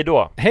 Hej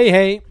då. Hej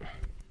hej.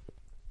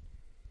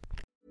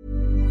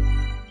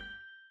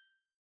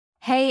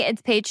 Hey,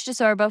 it's Paige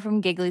DeSorbo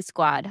from Giggly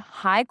Squad.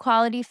 High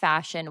quality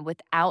fashion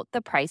without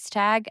the price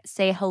tag.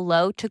 Say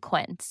hello to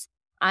Quince.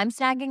 I'm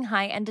snagging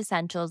high-end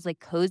essentials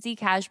like cozy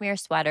cashmere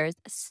sweaters,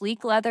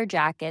 sleek leather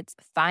jackets,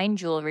 fine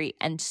jewelry,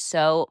 and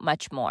so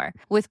much more.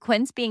 With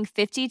Quince being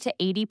 50 to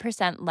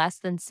 80%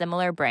 less than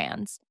similar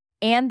brands.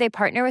 And they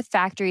partner with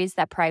factories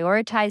that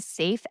prioritize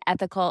safe,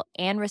 ethical,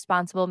 and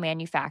responsible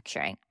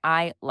manufacturing.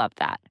 I love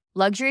that.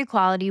 Luxury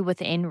quality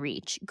within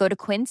reach. Go to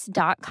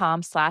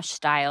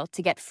quince.com/style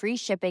to get free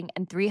shipping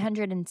and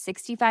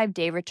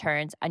 365-day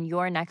returns on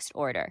your next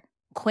order.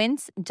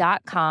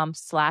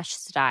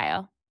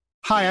 quince.com/style.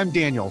 Hi, I'm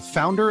Daniel,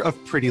 founder of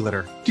Pretty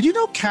Litter. Did you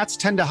know cats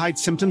tend to hide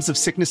symptoms of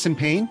sickness and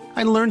pain?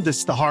 I learned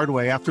this the hard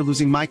way after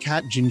losing my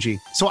cat,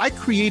 Gingy. So I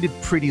created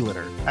Pretty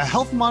Litter, a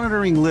health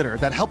monitoring litter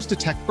that helps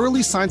detect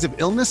early signs of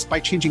illness by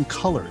changing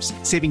colors,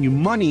 saving you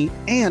money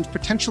and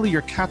potentially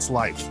your cat's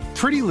life.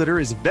 Pretty Litter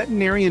is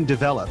veterinarian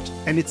developed,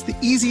 and it's the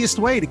easiest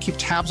way to keep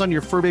tabs on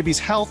your fur baby's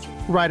health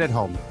right at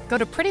home. Go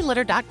to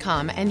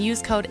prettylitter.com and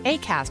use code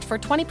ACAST for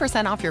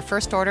 20% off your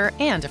first order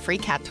and a free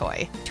cat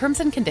toy. Terms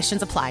and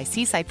conditions apply.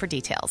 See site for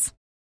details.